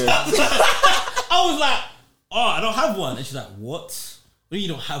 15. Yeah. So I was like, "Oh, I don't have one." And she's like, "What? What do you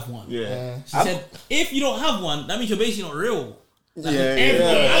don't have one?" Yeah. She said, "If you don't have one, that means you're basically not real." Like, Yeah,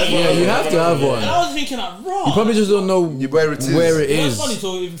 everyone has one. Yeah, you have to have one. And I was thinking like, raw. You probably just don't know where it is. Where it You know is. what's funny?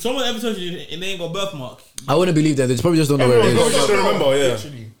 So if someone ever told you and they ain't got a birthmark, I wouldn't believe that. They probably just don't know where it Everyone is. just don't remember, yeah.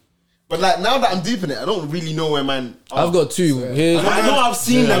 But like now that I'm deep in it, I don't really know where mine. I've got two. Here's, I know I've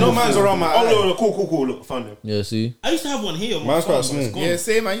seen I them. know mine's around my Oh eye. no, cool. Look, found them. yeah, see. I used to have one here. on my Mine's phone, quite but it's small. gone. Yeah,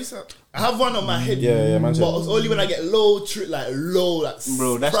 same. I have one on my head. Yeah, man. But it's only when I get low, like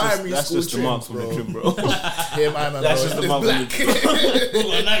Bro, that's primary just school the mark from the trims, trim, bro. Yeah, my man. That's bro. just the It's mark from black. We've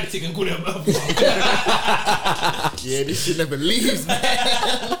got a night tick and call it a birthmark. Yeah, this shit never leaves,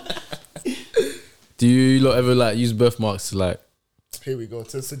 man. Do you lot ever like use birthmarks to like? Here we go.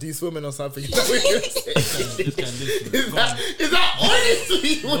 To seduce women or something. Is that what you're saying? This guy did it. Is that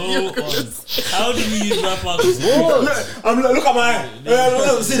honestly what you're Go going to on. say? How do you use birthmarks? Look at my eye.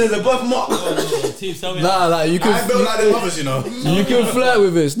 See, there's a birthmark. Team, tell me. Nah, like you I can built like them others, you know. you can flirt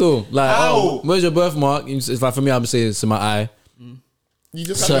with it still. Like, How? oh, where's your birthmark? It's like for me, I'm saying it's in my eye. You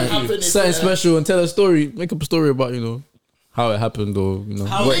just have to happen. Something, something special and tell a story. Make up a story about how it happened or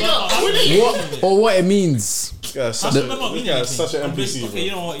How what, or what it means. Yeah, such Does a birthmark mean yeah, anything? such an I'm just- NPC. Okay,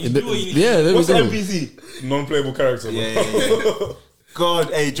 you bro. know what? You do what you need to Yeah, there we What's go. NPC? Non-playable character, bro. Yeah.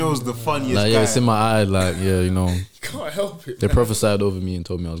 God, hey, Joe's the funniest Like, guy. yeah, it's in my eye. Like, yeah, Can't help it. they prophesied over me and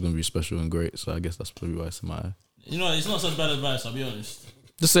told me I was gonna be special and great. So I guess that's probably why it's in my eye. You know, it's not such bad advice, I'll be honest.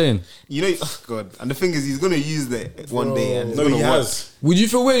 Just saying. You know, oh God. And the thing is, he's gonna use that one day, and it's No, gonna he work. has. Would you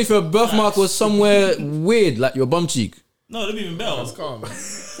feel weird if your birthmark was somewhere weird, like your bum cheek? No, that'd be even better. Calm, man.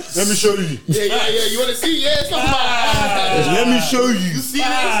 Let me show you. Yeah. You want to see? Yeah, it's not bad. Let me show you. You see this?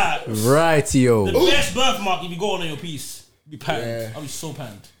 Ah, Right, yo. the best birthmark if you go on your piece. Be panned. Yeah. I'll be so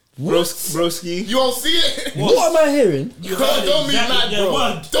panned. Broski. You won't see it? What am I hearing? You Bro, heard don't be exactly- mad, yeah, bro.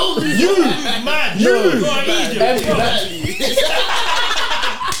 word. Don't be You mad. mad. No. You're an idiot. bro.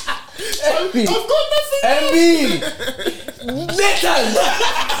 I've got nothing. MB! Nathan!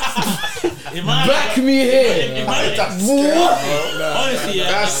 If man- Back me here! if man- What? Honestly,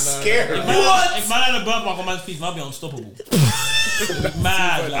 yeah. That's scary. If man had a birthmark on man's piece, I'd be unstoppable.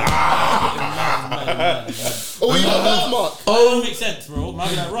 Mad. Like, mad. Oh, you got a birthmark? That don't make sense, bro. Man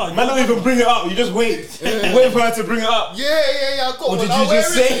be like, right. Man, don't even bring it up. You just wait. Wait for her to bring it up. Yeah. I got one. What did I'll you wear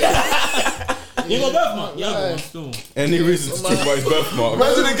just it. say? You got a birthmark? Yeah, I got one still. Any reason to talk about his birthmark?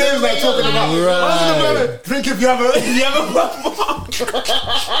 Imagine the games like talking about. Right. Drink if you have a birthmark.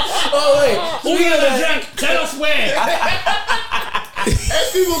 Oh, wait. Who you gonna drink? Tell us where. And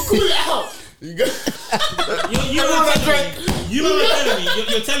people cool it out. You got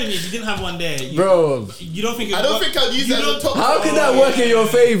You're telling me if you didn't have one there, Bro, you don't think it I don't would think work? I'd use You it as a don't- top how trump. can that work in your I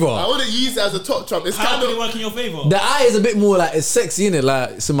favor? wouldn't use it as a top trump. It's How kind could it of. work in your favor? The eye is a bit more like, it's sexy, innit?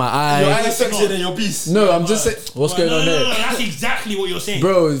 Like, it's in my Your eye. eye is sexier than your piece. No, I'm just saying, what's going on No, there? that's exactly what you're saying.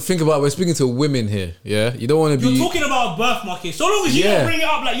 Bro, think about it. We're speaking to women here, yeah? You don't want to You're be... talking about a birthmark here. So long as you Yeah. don't bring it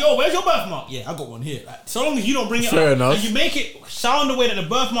up like, yo, where's your birthmark? Yeah, I got one here. Like, so long as you don't bring it Fair up enough. and you make it sound the way that the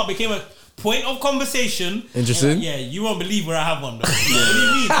birthmark became a point of conversation. Interesting. Yeah, you won't believe where I have one though. What do you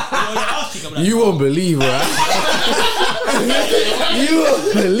mean? Your ass cheek, I'm like, You won't believe, right? You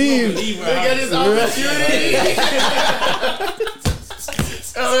won't believe. believe where I Get have his opportunity.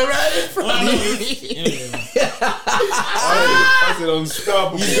 Right in front of me. I said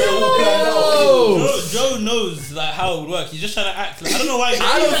unstoppable. Joe knows like how it would work. He's just trying to act like I don't know why.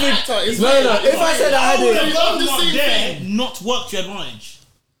 I don't think... It's No. If I said I had How would it... a love the birthmark same there thing. not work to your advantage?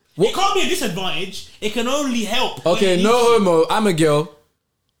 It can't be a disadvantage. It can only help. when Okay, it no needs to. homo. I'm a girl.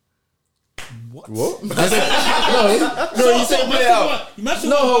 What? I said, No, you said play out.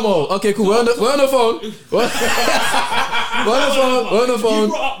 no homo. Okay, cool. We're on the phone. We're on the phone.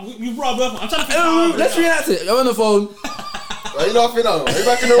 You brought a birthmark. I'm trying to figure out. Let's reenact it. We're on the phone. Are you laughing now? Are you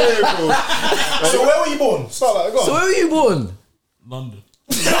back in the way, bro? So where were you born? Start like, go on. So where were you born? London.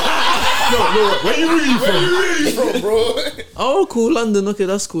 Where you really from? Where you really from, bro? Oh, cool. London. Okay,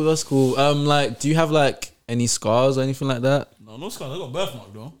 that's cool. Like, do you have like any scars or anything like that? No, No scars. I got a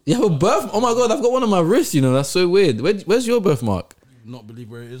birthmark though. You have a birth? Oh my god, I've got one on my wrist. You know, that's so weird. Where's your birthmark? You not believe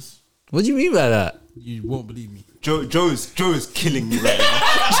where it is. What do you mean by that? You won't believe me. Joe is killing me right now.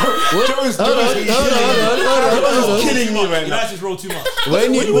 Joe is Hold on. killing me right You now. guys just roll too much.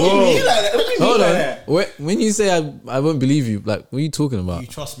 When you, hold on. that? When you say I won't believe you, like, what are you talking about? You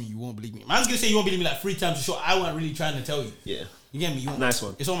trust me, you won't believe me. Man's gonna say you won't believe me like 3 times to show. I wasn't really trying to tell you. Yeah. You get me? You won't. Nice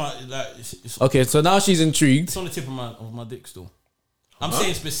one. It's on my like. It's Okay, so now she's intrigued. It's on the tip of my dick still. I'm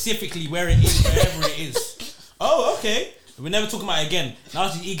saying specifically where it is, wherever it is. Oh, okay. We're never talking about it again. Now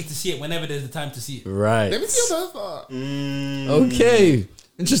she's eager to see it whenever there's the time to see it. Right. Let me see your birthmark. Okay.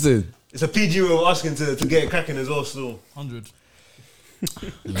 Interested. It's a PG way of asking to get it cracking as well. Still, 100.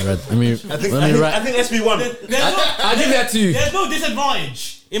 Right. I mean, I think SB won. I'll give that to you. There's no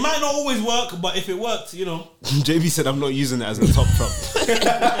disadvantage. It might not always work, but if it works, you know. JB said I'm not using it as a top trump.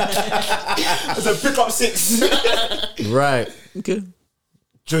 As a pickup 6. Right. Okay.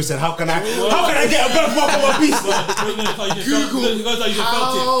 Joe said, "How can I get a birthmark on my piece?"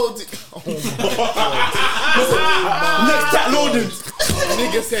 Next tat loading.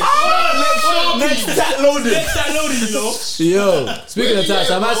 Nigga said, Next tat loading. You know. Yo, speaking of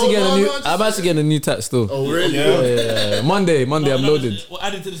tats, I'm actually getting a new tat still. oh really? Yeah. Monday, I'm loaded. What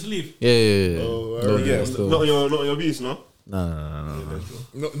added to the sleeve? Yeah. Yeah, still. not your beast, no. No.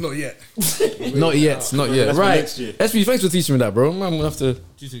 Not yet. Not yet. That's for Right. next year. SB, thanks for teaching me that, bro. I'm gonna have to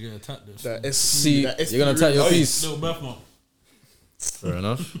Due to get attacked this. That see. that You're gonna tat your really- piece. Little birthmark. Fair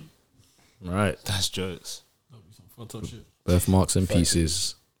enough. Right. That's jokes. That'll be some fucked up shit. Birthmarks and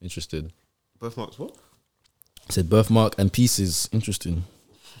pieces. Interested. Birthmarks, what? I said birthmark and pieces. Interesting.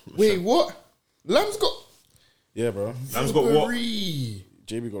 Wait, what? Lamb's got. Yeah, bro. Lamb's got what? Three.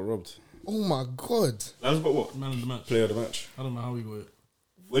 JB got robbed. Oh my god. Lamb's got what? Man of the match. Player of the match. I don't know how we got it.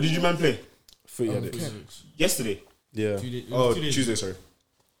 Where did you man play? Footy edit. 6. Yesterday. Yeah. 2 days. Oh, 2 days. Tuesday, sorry.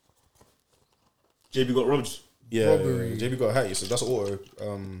 JB got robbed. Yeah, Robbery. JB got a hat, so that's auto.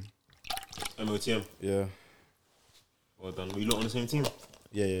 MOTM. Yeah. Well done. We lot on the same team.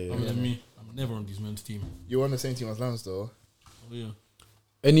 Yeah. Me. I'm never on these men's team. You're on the same team as Lambs though. Oh yeah.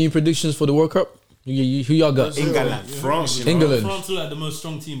 Any predictions for the World Cup? Who y'all got? England, France, you know. England. France look like the most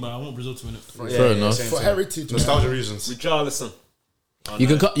strong team, but I want Brazil to win it. Fair enough. same For thing. heritage. Nostalgia reasons. Richarlison. You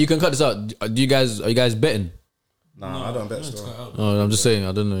can cut this out. Are you guys betting? Nah, I don't bet It's still. cut out. Oh, I'm just saying.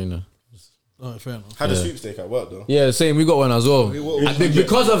 I don't know. You know. Oh, fair enough. Had a sweepstake at work though. Yeah, same. We got one as well. I think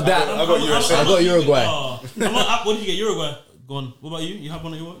because of that, I got USA. I got Uruguay. What did you get? Uruguay. Go on. What about you? You have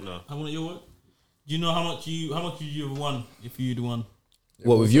one at your work? No. Have one at your work? Do you know how much you have won if you'd won?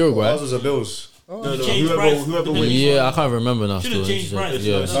 What with Uruguay? Ours was a Bills. No, Change price. whoever wins. Yeah, I can't remember now. Should've Still. changed price.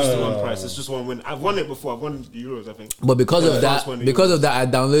 Yeah. It's just one price. It's just one win. I've won it before. I've won the Euros, I think. But because of France that, won the I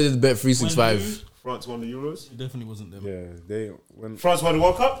downloaded Bet365. France won the Euros. It definitely wasn't them. Yeah, they went. France won the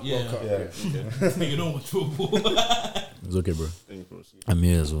World Cup. Yeah. Yeah. Nigga don't watch football. It's okay, bro. Thank you, bro. I'm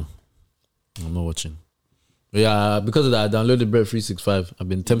here as well. I'm not watching. But yeah, because of that, I downloaded Bet365. I've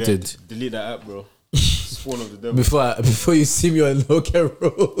been tempted. Delete that app, bro. Spawn of the devil. Before you see me on Nokia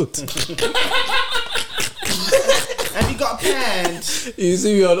Road. And he got panned. You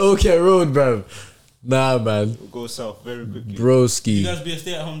see me on Nokia Road, bro. Nah, man. We'll go south very quickly. You Broski. guys be a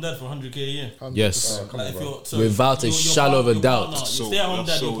stay-at-home dad for 100k a year. Yes. Like if you're, so Without a your shadow of a your doubt. partner, So- your stay-at-home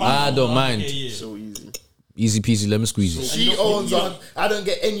dad, so your easy. partner I don't for 100K mind. a year. So easy. Easy peasy, lemon squeezy. She owns on. I don't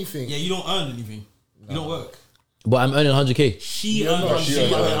get anything. Yeah, you don't earn anything. You don't work. But I'm earning 100k. She earns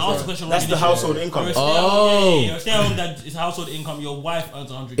 100K. I asked the question That's already the this household year. income. You're a stay-at-home- your stay-at-home dad is household income. Your wife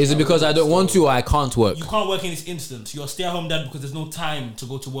earns 100K. Is it because I don't want to or I can't work? You can't work in this instance. You're a stay-at-home dad because there's no time to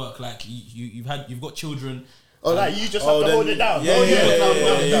go to work. Like you've got children. Oh, like you just have to hold it down. Yeah.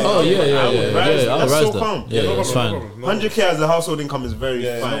 Oh yeah. I'll That's rise so that. calm. Yeah, no it's problem, fine. no problem. 100k as a household income is very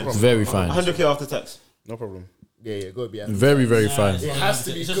Yeah, no fine. problem. Very fine. 100k after tax. No problem. Yeah, go be. Very, very fine. It has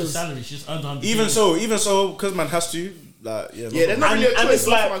to be It's just a because- salary. She just earns 100K. Even so, because man has to, like, yeah. Yeah, they're not And, really a and choice. it's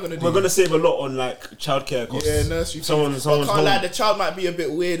What like am I gonna do? we're gonna save a lot on like childcare costs. Yeah, nursery. Someone's I can't home. lie, the child might be a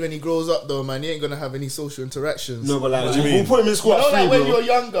bit weird when he grows up, though, man. He ain't gonna have any social interactions. No, but like What do you we'll mean? put him in school You know, at 3, like when bro. you're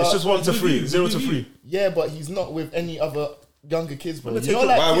younger. It's just 1 to 3, 0 to 3. Yeah, but he's not with any other younger kids, bro. But You know,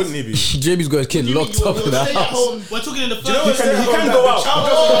 like Why kids- wouldn't he be? Jamie's got his kid locked up in the stay at house. home. We're talking in the first. He can go out.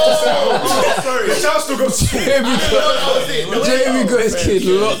 Sorry, the child still goes to school. Jamie got his kid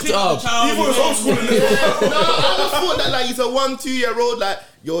locked up. He was homeschooling this. No, I just thought that like he's a 1-2-year-old. Like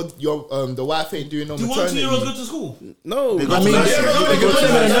your the wife ain't doing no Do maternity. 1-2-year-olds go to school? No, I mean, they can put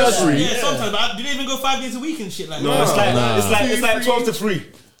him in a nursery. Yeah, sometimes. But do they even go 5 days a week and shit like No, that? it's like 12 to 3.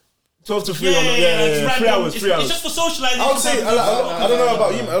 12 to 3 Yeah, on yeah, yeah, 3 hours, 3 hours. It's just for socializing. I would say, I don't know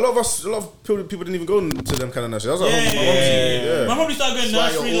about you, man. A lot of people didn't even go to them kind of nurseries. I was like, Yeah. My mom probably started going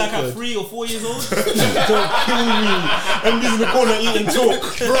nursery like at 3 or 4 years old. Don't kill me. MD's in the corner eating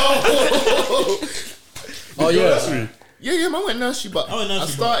talk. bro. Oh yeah. Yeah, man, I went nursery, but I went nursery, I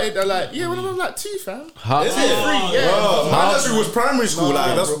started when I was like 2, fam. How? Is it? Yeah. Bro, my nursery was primary school.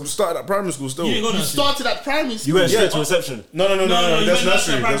 Like that's started at primary school still. You didn't go You nursery. started at primary school. You went straight to reception. No. you There's went nursery. There's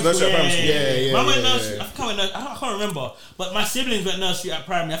nursery at primary school. Yeah. I went nursery. I can't remember, but my siblings went nursery at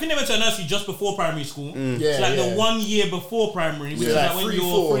primary. I think they went to a nursery just before primary school. Yeah, So like yeah. the 1 year before primary, which is Like like when 3, you're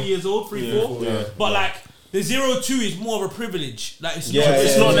 4. 3 years old, 3, 4. Yeah. But like the 0-2 is more of a privilege. Like it's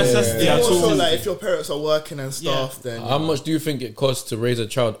It's not necessity at Also, all. like if your parents are working and stuff, then How much do you think it costs to raise a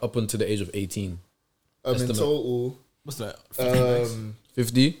child up until the age of 18? in estimate? total, What's that?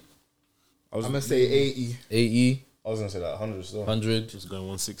 50? I'm gonna say 80. 80? I was gonna say like 100 still. 100? Just going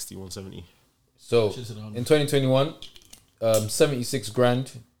 160, 170. So, Should've said 100. in 2021, 76 grand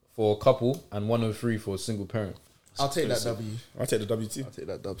for a couple and 103 for a single parent. I'll take that W. I'll take the WT. I'll take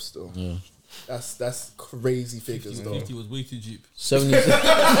that dub still. That's crazy figures though. 50 was way too cheap. 76. That's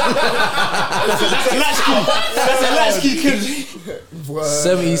a latchkey kid.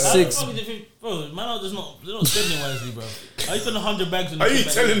 76. Bro, man, they're not spending wisely, bro. Are you spending 100 bags on Are you 10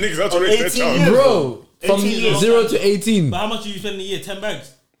 bags? telling niggas how to raise their 18 child? years. Bro, from 18 years. 0 to 18. But how much are you spending a year? 10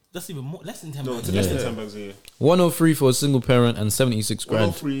 bags? That's even more, less than 10 No, bags. it's less than 10 bags a year. 103 for a single parent and 76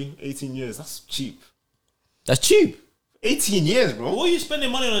 grand. 103, 18 years. That's cheap. That's cheap. 18 years, But bro. what are you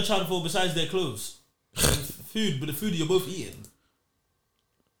spending money on a child for besides their clothes? Food, but the food you're both eating.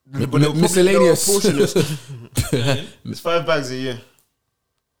 Miscellaneous. It's 5 bags a year.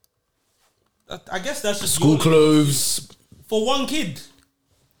 I guess that's just School your- clothes. for one kid.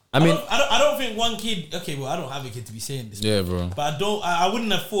 I mean, I don't think one kid. Okay, well, I don't have a kid to be saying this. yeah, bro. But I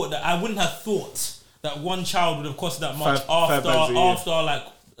wouldn't have thought that one child would have cost that much Five bags a year. after like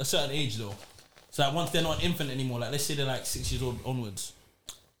a certain age though. So like once they're not an infant anymore, like let's say they're like 6 years old onwards.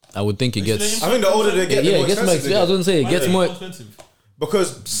 I would think it gets. I think the older they get, the Yeah, more it gets more. expensive they Yeah, I was get. gonna say it gets more. expensive.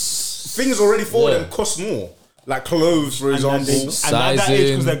 Because things already for Yeah. them cost more. Like clothes, for And example. at that age,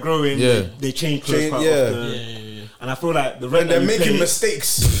 because they're growing, Yeah. they change clothes quite Yeah. often. And I feel like the rent and they're that you making pay,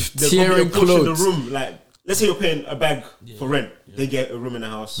 mistakes. they're Tearing probably approaching clothes. the room. Like, let's say you're paying a bag for rent. They get a room in the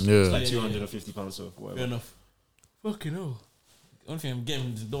house. Yeah. It's like Yeah. £250 or Fair whatever. enough. Fucking hell. The only thing I'm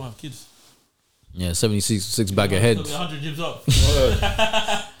getting is don't have kids. Yeah, 76 bag of heads. 100 jibs up. Should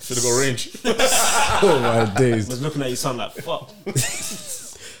have got range. Oh my days. I was looking at your son like, fuck.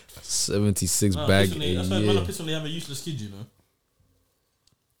 76 bag a That's why man year. pissingly have a useless kid, you know.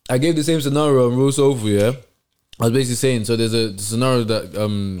 I gave the same scenario on Rule Soulful, yeah. I was basically saying, so there's a scenario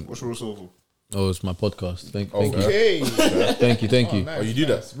that What's Rule Soulful? oh, it's my podcast. Thank you. Okay. Thank you. Oh, you do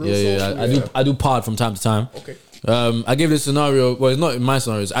that? Yeah. I do pod from time to time. Okay. I gave this scenario. Well, it's not my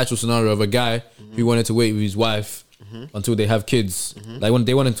scenario. It's actual scenario of a guy who wanted to wait with his wife until they have kids. Like when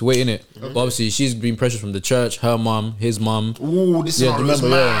they wanted to wait in it, but obviously she's been pressured from the church, her mom, his mom. Ooh, this Yeah, scenario is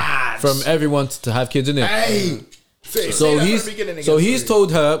remember, mad. from everyone to have kids in it. Hey. Say So that he's from the beginning again, so he's sorry.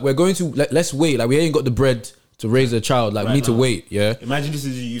 told her we're going to let's wait. Like we ain't got the bread to raise a child. Like we need to now. wait. Yeah. Imagine this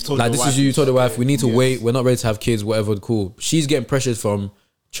is you. You've told Like your this wife is you told the wife we need to Yes. wait. We're not ready to have kids. Whatever. Cool. She's getting pressured from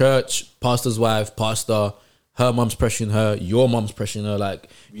church, pastor's wife, pastor. Her mom's pressuring her. Your mom's pressuring her. Like,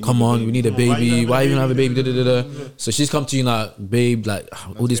 come on, we need a baby. Why are you gonna have a baby? Da, da, da, da. So she's come to you like, babe, like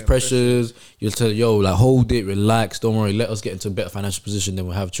all these pressures. You'll tell her, yo, like hold it, relax, don't worry. Let us get into a better financial position. Then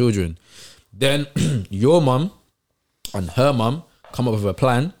we'll have children. Then your mom and her mom come up with a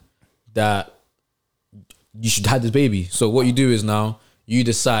plan that you should have this baby. So what you do is now you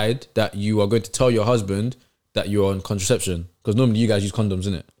decide that you are going to tell your husband that you're on contraception, because normally you guys use condoms,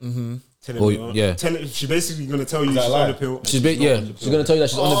 innit? Tell Or- him, yeah. she's basically gonna tell you she's that a lie? on the pill. She's going to tell you that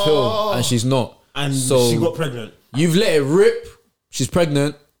she's on the pill and she's not. and so she got pregnant. you've let it rip. She's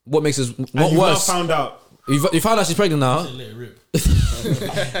pregnant. What makes us And what you've worse? now found out. You found out she's pregnant now. Let it rip.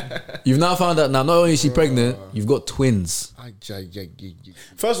 You've now found out now. Not only is she pregnant, you've got twins.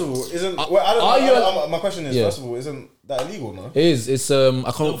 First of all, isn't are you- my question is, Yeah. first of all, isn't that illegal? No. It is. It's I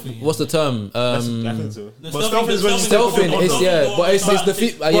can't. Stealthy. What's the term? I think so. The But stealth is when you Stealthing. It's yeah, but it's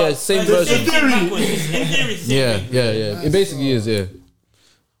the same version. In theory, it's the same thing. Yeah. It basically is. Yeah,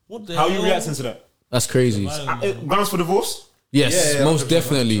 What the How are hell? you reacting to that? that's crazy. Grounds for divorce? Yes, most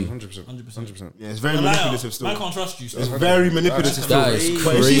definitely. 100%. Yeah, it's very Lie manipulative out. still. I can't trust you. It's Still. very manipulative still. That is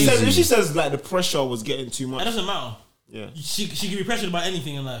But crazy. if she says like the pressure was getting too It much, doesn't matter. yeah. She can be pressured about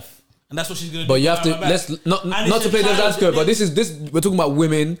anything in life, and that's what she's gonna do. But you have to behind my back. let's not And not it's to a play devil's child. advocate, but this we're talking about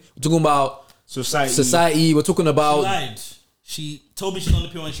women. We're talking about Society. society. We're talking She about lied. She told me she's on the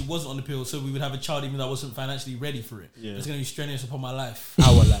pill and she wasn't on the pill, so we would have a child even though I wasn't financially ready for it. Yeah. It's gonna be strenuous upon my life.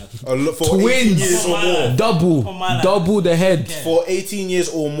 Our life. Look, for 18 years or more. Double the head. Yeah. For 18 years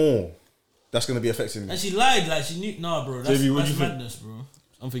or more, that's gonna be affecting me. And she lied, like she knew. Nah, bro, that's, JB, what do you think? madness, bro.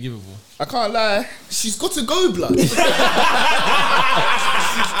 Unforgivable. I can't lie. She's got to go, blood. She's got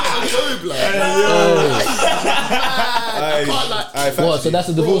to go, blood. I can't lie. What? So that's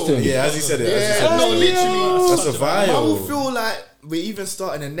a divorce thing? Yeah, as he said it. Yeah, no, literally. That's a I will vial. feel like we're even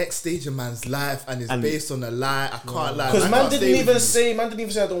starting the next stage of man's life, and it's based on a lie. I can't lie. Because I man can't didn't stay with even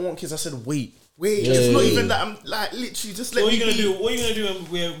you. say I don't want kids. I said wait. Wait, Yeah, it's not yeah, even yeah. that. I'm like literally just let What are me you gonna be. do? What are you gonna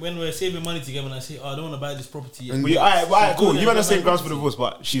do when we're saving money together? And I say, oh, I don't want to buy this property. Yet. Alright, cool. You Yeah, on the same yeah. grounds for divorce,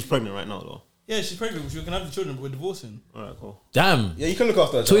 but she's pregnant right now, though. Yeah, she's pregnant. She can have the children, but we're divorcing. Alright, cool. Damn. Yeah, you can look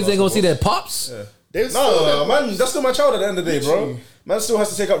after her. Twins ain't gonna see their pops? No, man, that's still my child at the end of the day, bro. Man still has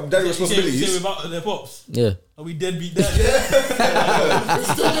to take up daddy You say responsibilities. without their pops. Yeah. Are we deadbeat dad?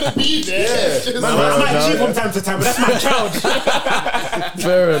 It's still gonna be there. Yeah. Man, that's my G from time to time, but that's my child.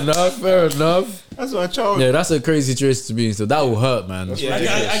 Fair enough. That's my child. Yeah, that's a crazy situation to be in. So that will hurt, man. I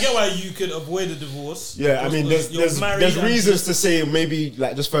get why you could avoid a divorce. Yeah, I mean, You're married there's and- reasons to say maybe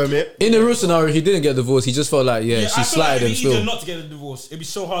like just firm it. In the real scenario, he didn't get divorced. He just felt like, I she feel like slided it'd him be easier still. not to get a divorce. It'd be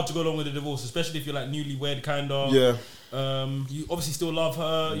so hard to go along with a divorce, especially if you're like newlywed kind of. Yeah. You obviously still love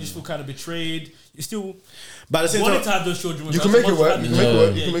her. You just feel kind of betrayed. You still But at the same wanted time, to have those children. With you her. can make it Once you've work. had You the can make it children,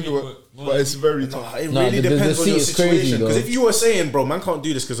 work. yeah, You can make it work. But it's very tough. the It really depends on seat your is crazy, situation. Because though. if you were saying, bro, man can't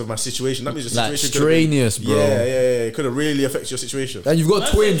do this because of my situation, that means your Like, situation could've been- strenuous, bro. Yeah. It could have really affected your situation. And you've got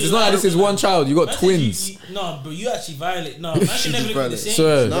Man twins. said It's not like this is one child. You got Man said twins. No, but you actually violate. No, man can never look at the same.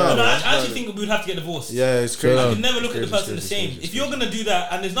 Sir. No, I actually think we would have to get divorced. Yeah, it's crazy. I can never look at the person the same. If you're gonna do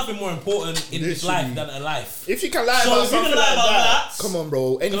that, and there's nothing more important in this life than a life. If you can lie So about if you can something lie like about that, that, come on,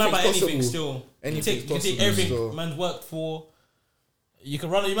 bro. You can Anything's lie about possible. anything still. You Anything's can take possible, everything so. man's worked for. You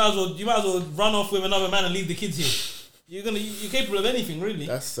can run. You might as well run off with another man and leave the kids here. You're capable of anything, really.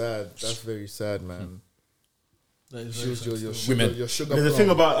 That's sad. That's very sad, man. That is She very was sad your still. sugar, your sugar. There's a plum. thing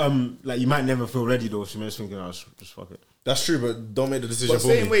about like you might never feel ready though. She makes thinking, oh, just fuck it. That's true, but don't make the decision But for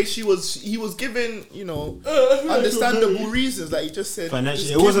same me. way he was given, understandable reasons. Like he just said, Financially,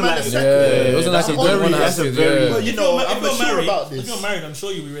 just it give wasn't man like- a Yeah, second. it wasn't like he That's didn't want to that's have a kids. very- Yeah. But you know, If I'm you're mature married, about if this. you're married, I'm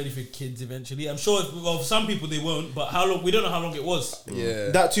sure you'll be ready for kids eventually. I'm sure. Well, some people they won't, but how long? We don't know how long it was. Yeah.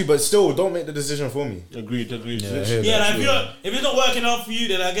 That too, but still, don't make the decision for me. Agreed. Yeah, like if it's not working out for you,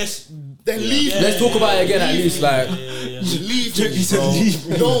 then I guess Then leave. Let's talk about it again at least. Like, Leave He me, said bro. leave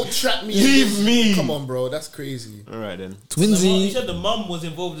me. Don't trap me. Leave me. Come on, bro. That's crazy. All right then. You twinsy. said the mum was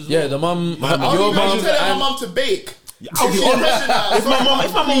involved as well. Yeah, the mum, I'll your even mum, tell my and mum to bake. I'll be She's honest. pressured now.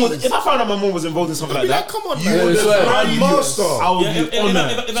 If I found out my mum was involved in something I'll like be like, that, come on, Yeah, man. it's like- Grand master. I would Yeah, be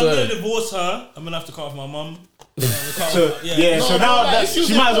honored. if I'm gonna divorce her, I'm gonna have to cut off my mum. So So now like, that if she was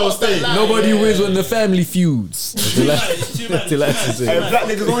she might as well involved, stay. like- nobody wins when the family feuds. It's too much. Hey, black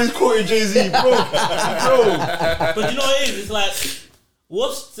niggas always quoting Jay-Z, bro. But you know what it is? It's like,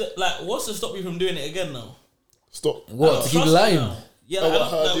 what's to stop you from doing it again now? Stop. What? To keep Trust me lying? now. Yeah, About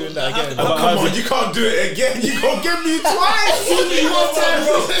I don't- her doing that I have again. to- Come on, you can't do it again. You gonna give me twice.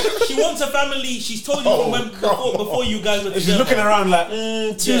 She wants a family. She's told you from when before you guys were together. She's looking around like,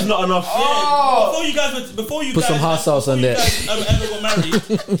 two's not enough. Yeah, before you Put guys some hot sauce on there. ever got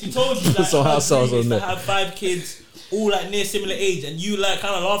married, she told you that some her hot sauce dream is on to there. have 5 kids, all like near similar age, and you like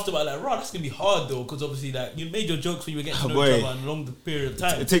kind of laughed about it, like, right, that's gonna be hard though, because obviously like you made your jokes when you were getting to know Boy. each other in a long period of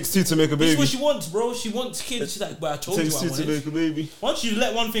time. It takes 2 to make a This is baby. what she wants, bro. She wants kids. She's like, but I It told you takes I 2 to wanted. make a baby. Once you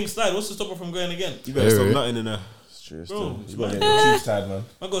let one thing slide, what's to stop her from going again? You better stop Yeah. nutting in there. Bro, You gotta get the tubes tied, man.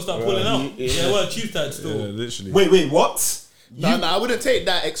 I'm gonna start pulling out. Yeah, well, tube tied still. Literally. Wait, what? No, I wouldn't take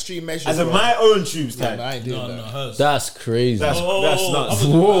that extreme measure. As in bro. my own tubes No, tied. I ain't doing No, that. no, hers. That's crazy. That's nuts.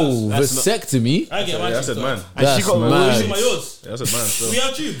 Whoa, That's vasectomy? I get my Yeah, I tubes said tied. man. And That's she got mad. My yours. Yeah, I said man. So. We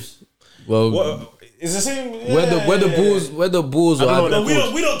have tubes. Well, It's the same. where the balls I don't know were. what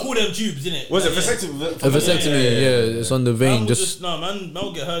No, we don't call them tubes, innit? Was it Like, vasectomy? A vasectomy, yeah, it's on the vein. Man will Just, man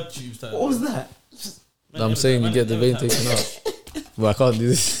will get her tubes tied. What was that? Man, I'm never saying tied. you get the Man, vein never tied. taken out. Well, I can't do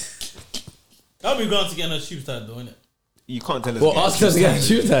this. I'll be going to get her tubes tied though, innit? You can't tell us. Well, ask us to get a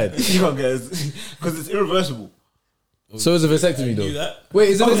tube tied. You can't get us because it's irreversible. So it's a vasectomy Do though. that? Wait,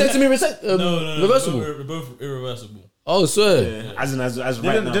 is a vasectomy No, reversible? We're both irreversible. Oh, sir. Yeah, as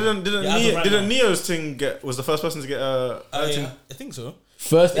right now. Didn't Yeah, as of right now. Neo's thing was the first person to get I think so.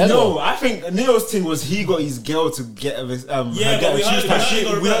 First ever. No, I think Neo's thing was he got his girl to get a Yeah, get but a we heard tube it tied.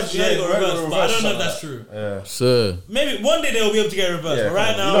 got reversed. Yeah, it got reversed. But I don't know if that's true. Sir. Maybe one day they'll be able to get reversed. But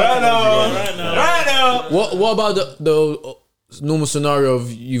right now, Right now. What about the normal scenario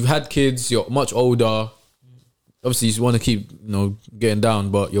of you've had kids, you're much older, obviously you want to keep, getting down,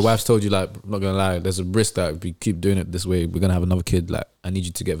 but your wife's told you, like, I'm not gonna lie, there's a risk that if we keep doing it this way, we're gonna have another kid. Like, I need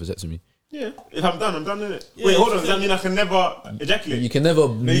you to get vasectomy. Yeah, if I'm done, innit? Yeah, wait, hold on. Does that mean I can never ejaculate? You can never.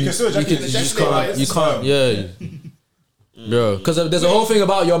 No, you can still ejaculate. You just can't. You can't. Yeah. Bro, because there's a whole thing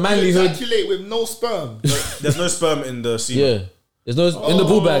about your manlyhood. Ejaculate with no sperm. There's no sperm in the semen. Yeah. There's no in the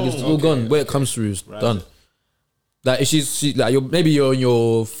ball bag. It's all gone. Where it comes through is done. Like if she's like maybe you're in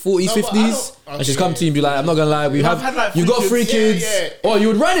your 40s, 50s, and she's come to you and be like, I'm not gonna lie, you've got 3 kids, or you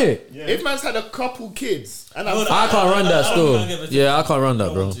would run it. Yeah. If man's had a couple kids, and I can't run that still. Yeah, I can't run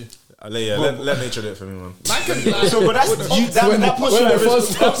that, bro. Let nature do it for me, man. So, but that's you. That puts you at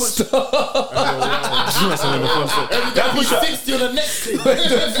risk. That puts 60 on the next thing.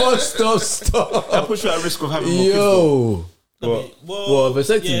 Stop. That puts you at risk of having more kids. Yo. Well,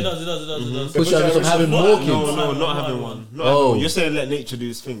 vasectomy? Yeah, it does. Push you at risk of having more kids. No, not having one. Oh, you're saying let nature do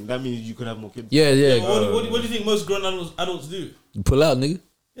this thing. That means you could have more kids. Yeah. What do you think most grown adults do? Pull out, nigga.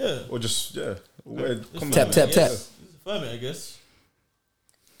 Yeah. Or just Tap. It's affirm it, I guess.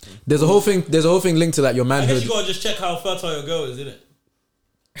 There's a whole thing linked to that, your I manhood. guess you gotta just check how fertile your girl is, innit?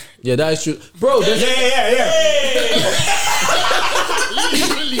 Yeah, that is true. Bro, Yeah.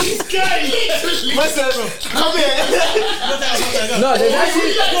 Come here. No,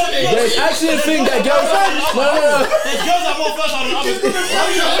 there's actually a thing that girls. No. There's girls that are more fertile than others.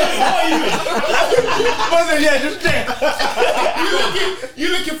 You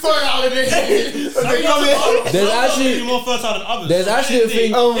looking for it out of this? There's actually more fertile than others. There's actually a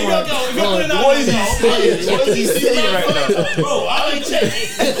thing. Oh my God. What is he saying? What is he saying right now? Bro, I don't check.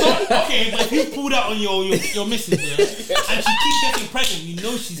 Okay, but if you pulled out on your missus, yeah, and she keeps getting pregnant, you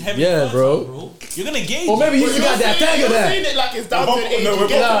know she's heavy. Yeah, bro. You're gonna gauge. Or maybe you just got that tag of You're that. saying it like it's down to the age. No, we're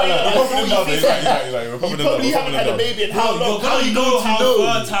popping Had a baby and how long? How you know how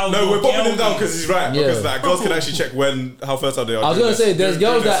fertile? No, we're popping him down because he's right. Yeah. Because like girls can actually check how fertile they are. I was gonna say there's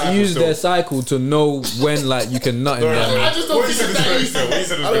girls that cycle use still. their cycle to know when like you can nut in I them. just don't What you think said it's is that very easy. still. What you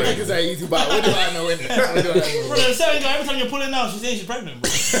said is I don't very think it's that easy, but what do I know in it? Bro, the second guy, every time you're pulling out, she's saying she's pregnant, bro.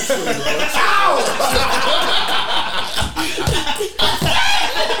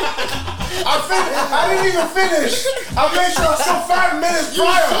 I didn't even finish. I made sure I saw 5 minutes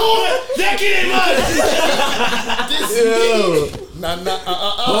prior.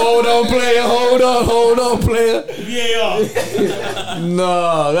 Hold on, player. VAR.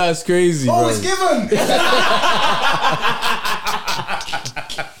 No, that's crazy, bro. It's given.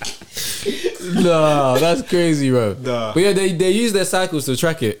 No, that's crazy, bro. Nah. But yeah, they use their cycles to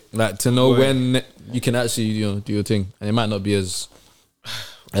track it, like to know when you can actually do your thing, and it might not be as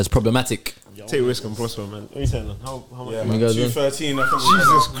problematic. Take risk and prosper, man. What are you saying? How much? Yeah, You man. guys 213. I think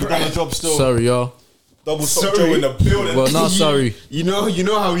Jesus Christ. You done a job still. Sorry, y'all. double sock Joe in the building. Well, not sorry, You know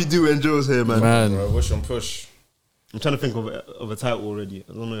how we do when Joe's here, man. man. Bro, push on push. I'm trying to think of a title already.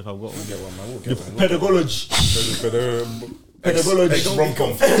 I don't know if I've got one. Pedagology. Pedagology.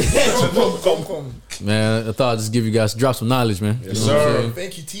 Rom-com. Man, I thought I'd just give you guys drop some knowledge, man. Yes, You know what I'm sir. saying?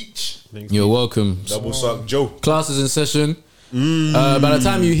 Thank you, teach. You're welcome. Double sock Joe. Class is in session. By the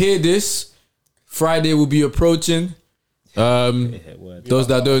time you hear this, Friday will be approaching. Those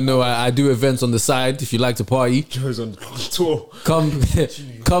that don't know, I do events on the side. If you like to party, Joe's on tour.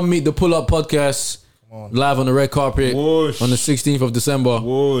 come meet the Pull Up Podcast live on the red carpet Whoosh. on the 16th of December.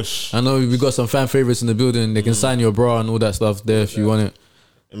 Whoosh. I know we got some fan favorites in the building. They can sign your bra and all that stuff there if you want it.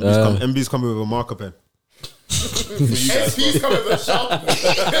 MB's coming with a marker pen. SP's coming to the shop.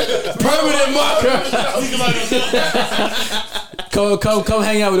 Permanent marker. Come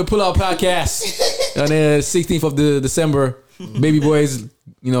hang out with the Pull Out Podcast on the 16th of December. Baby Boys,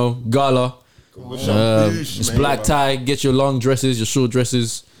 gala. It's black tie. Get your long dresses, your short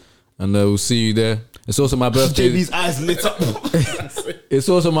dresses, and we'll see you there. It's also my birthday. JB's eyes lit up. It's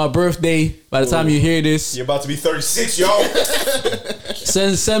also my birthday. By the time you hear this, You're about to be 36, y'all.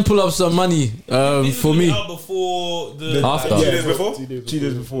 send Pull Up some money for me. Out before the After 2 days before? 2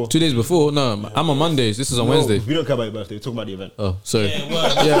 days before. 2 days before. No, I'm on Mondays. This is on Wednesday. We don't care about your birthday. We're talking about the event. Oh, sorry.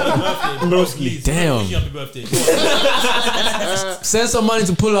 birthday. Damn. Happy birthday. Send some money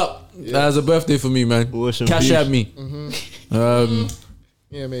to Pull Up as a birthday for me, man. Cash at me.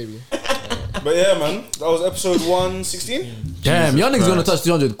 Yeah, maybe. But yeah, man. That was episode 116. Damn, y'all niggas gonna touch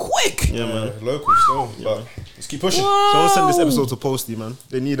 200 quick. Yeah, man. Local still. But let's keep pushing. So I'll send this episode to Posty, man.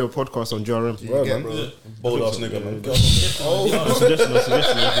 They need a podcast on GRM. Well, man. Bold ass nigga, man.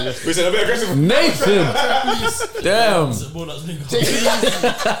 Suggestion. We said a bit aggressive. Nathan. Damn.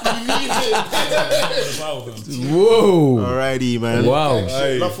 Whoa. Alrighty, man. Wow.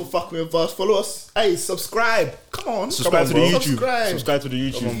 Love for fucking with us. Follow us. Hey, subscribe. Come on. Subscribe to the YouTube. Subscribe. Subscribe to the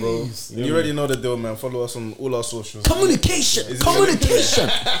YouTube. Come on, bro. You already know the deal, man. Follow us on all our socials. Communication.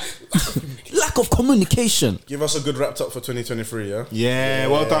 Lack of communication. Give us a good wrapped up for 2023, yeah? Yeah,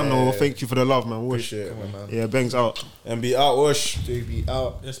 well done, no. Thank you for the love, man. Whoosh. Appreciate it, man. Yeah, Bangs out. MB out, whoosh. JB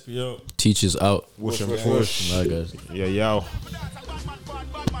out. SPO. Teachers out. Whoosh and Whoosh, push. Bye, guys. Yeah, yow.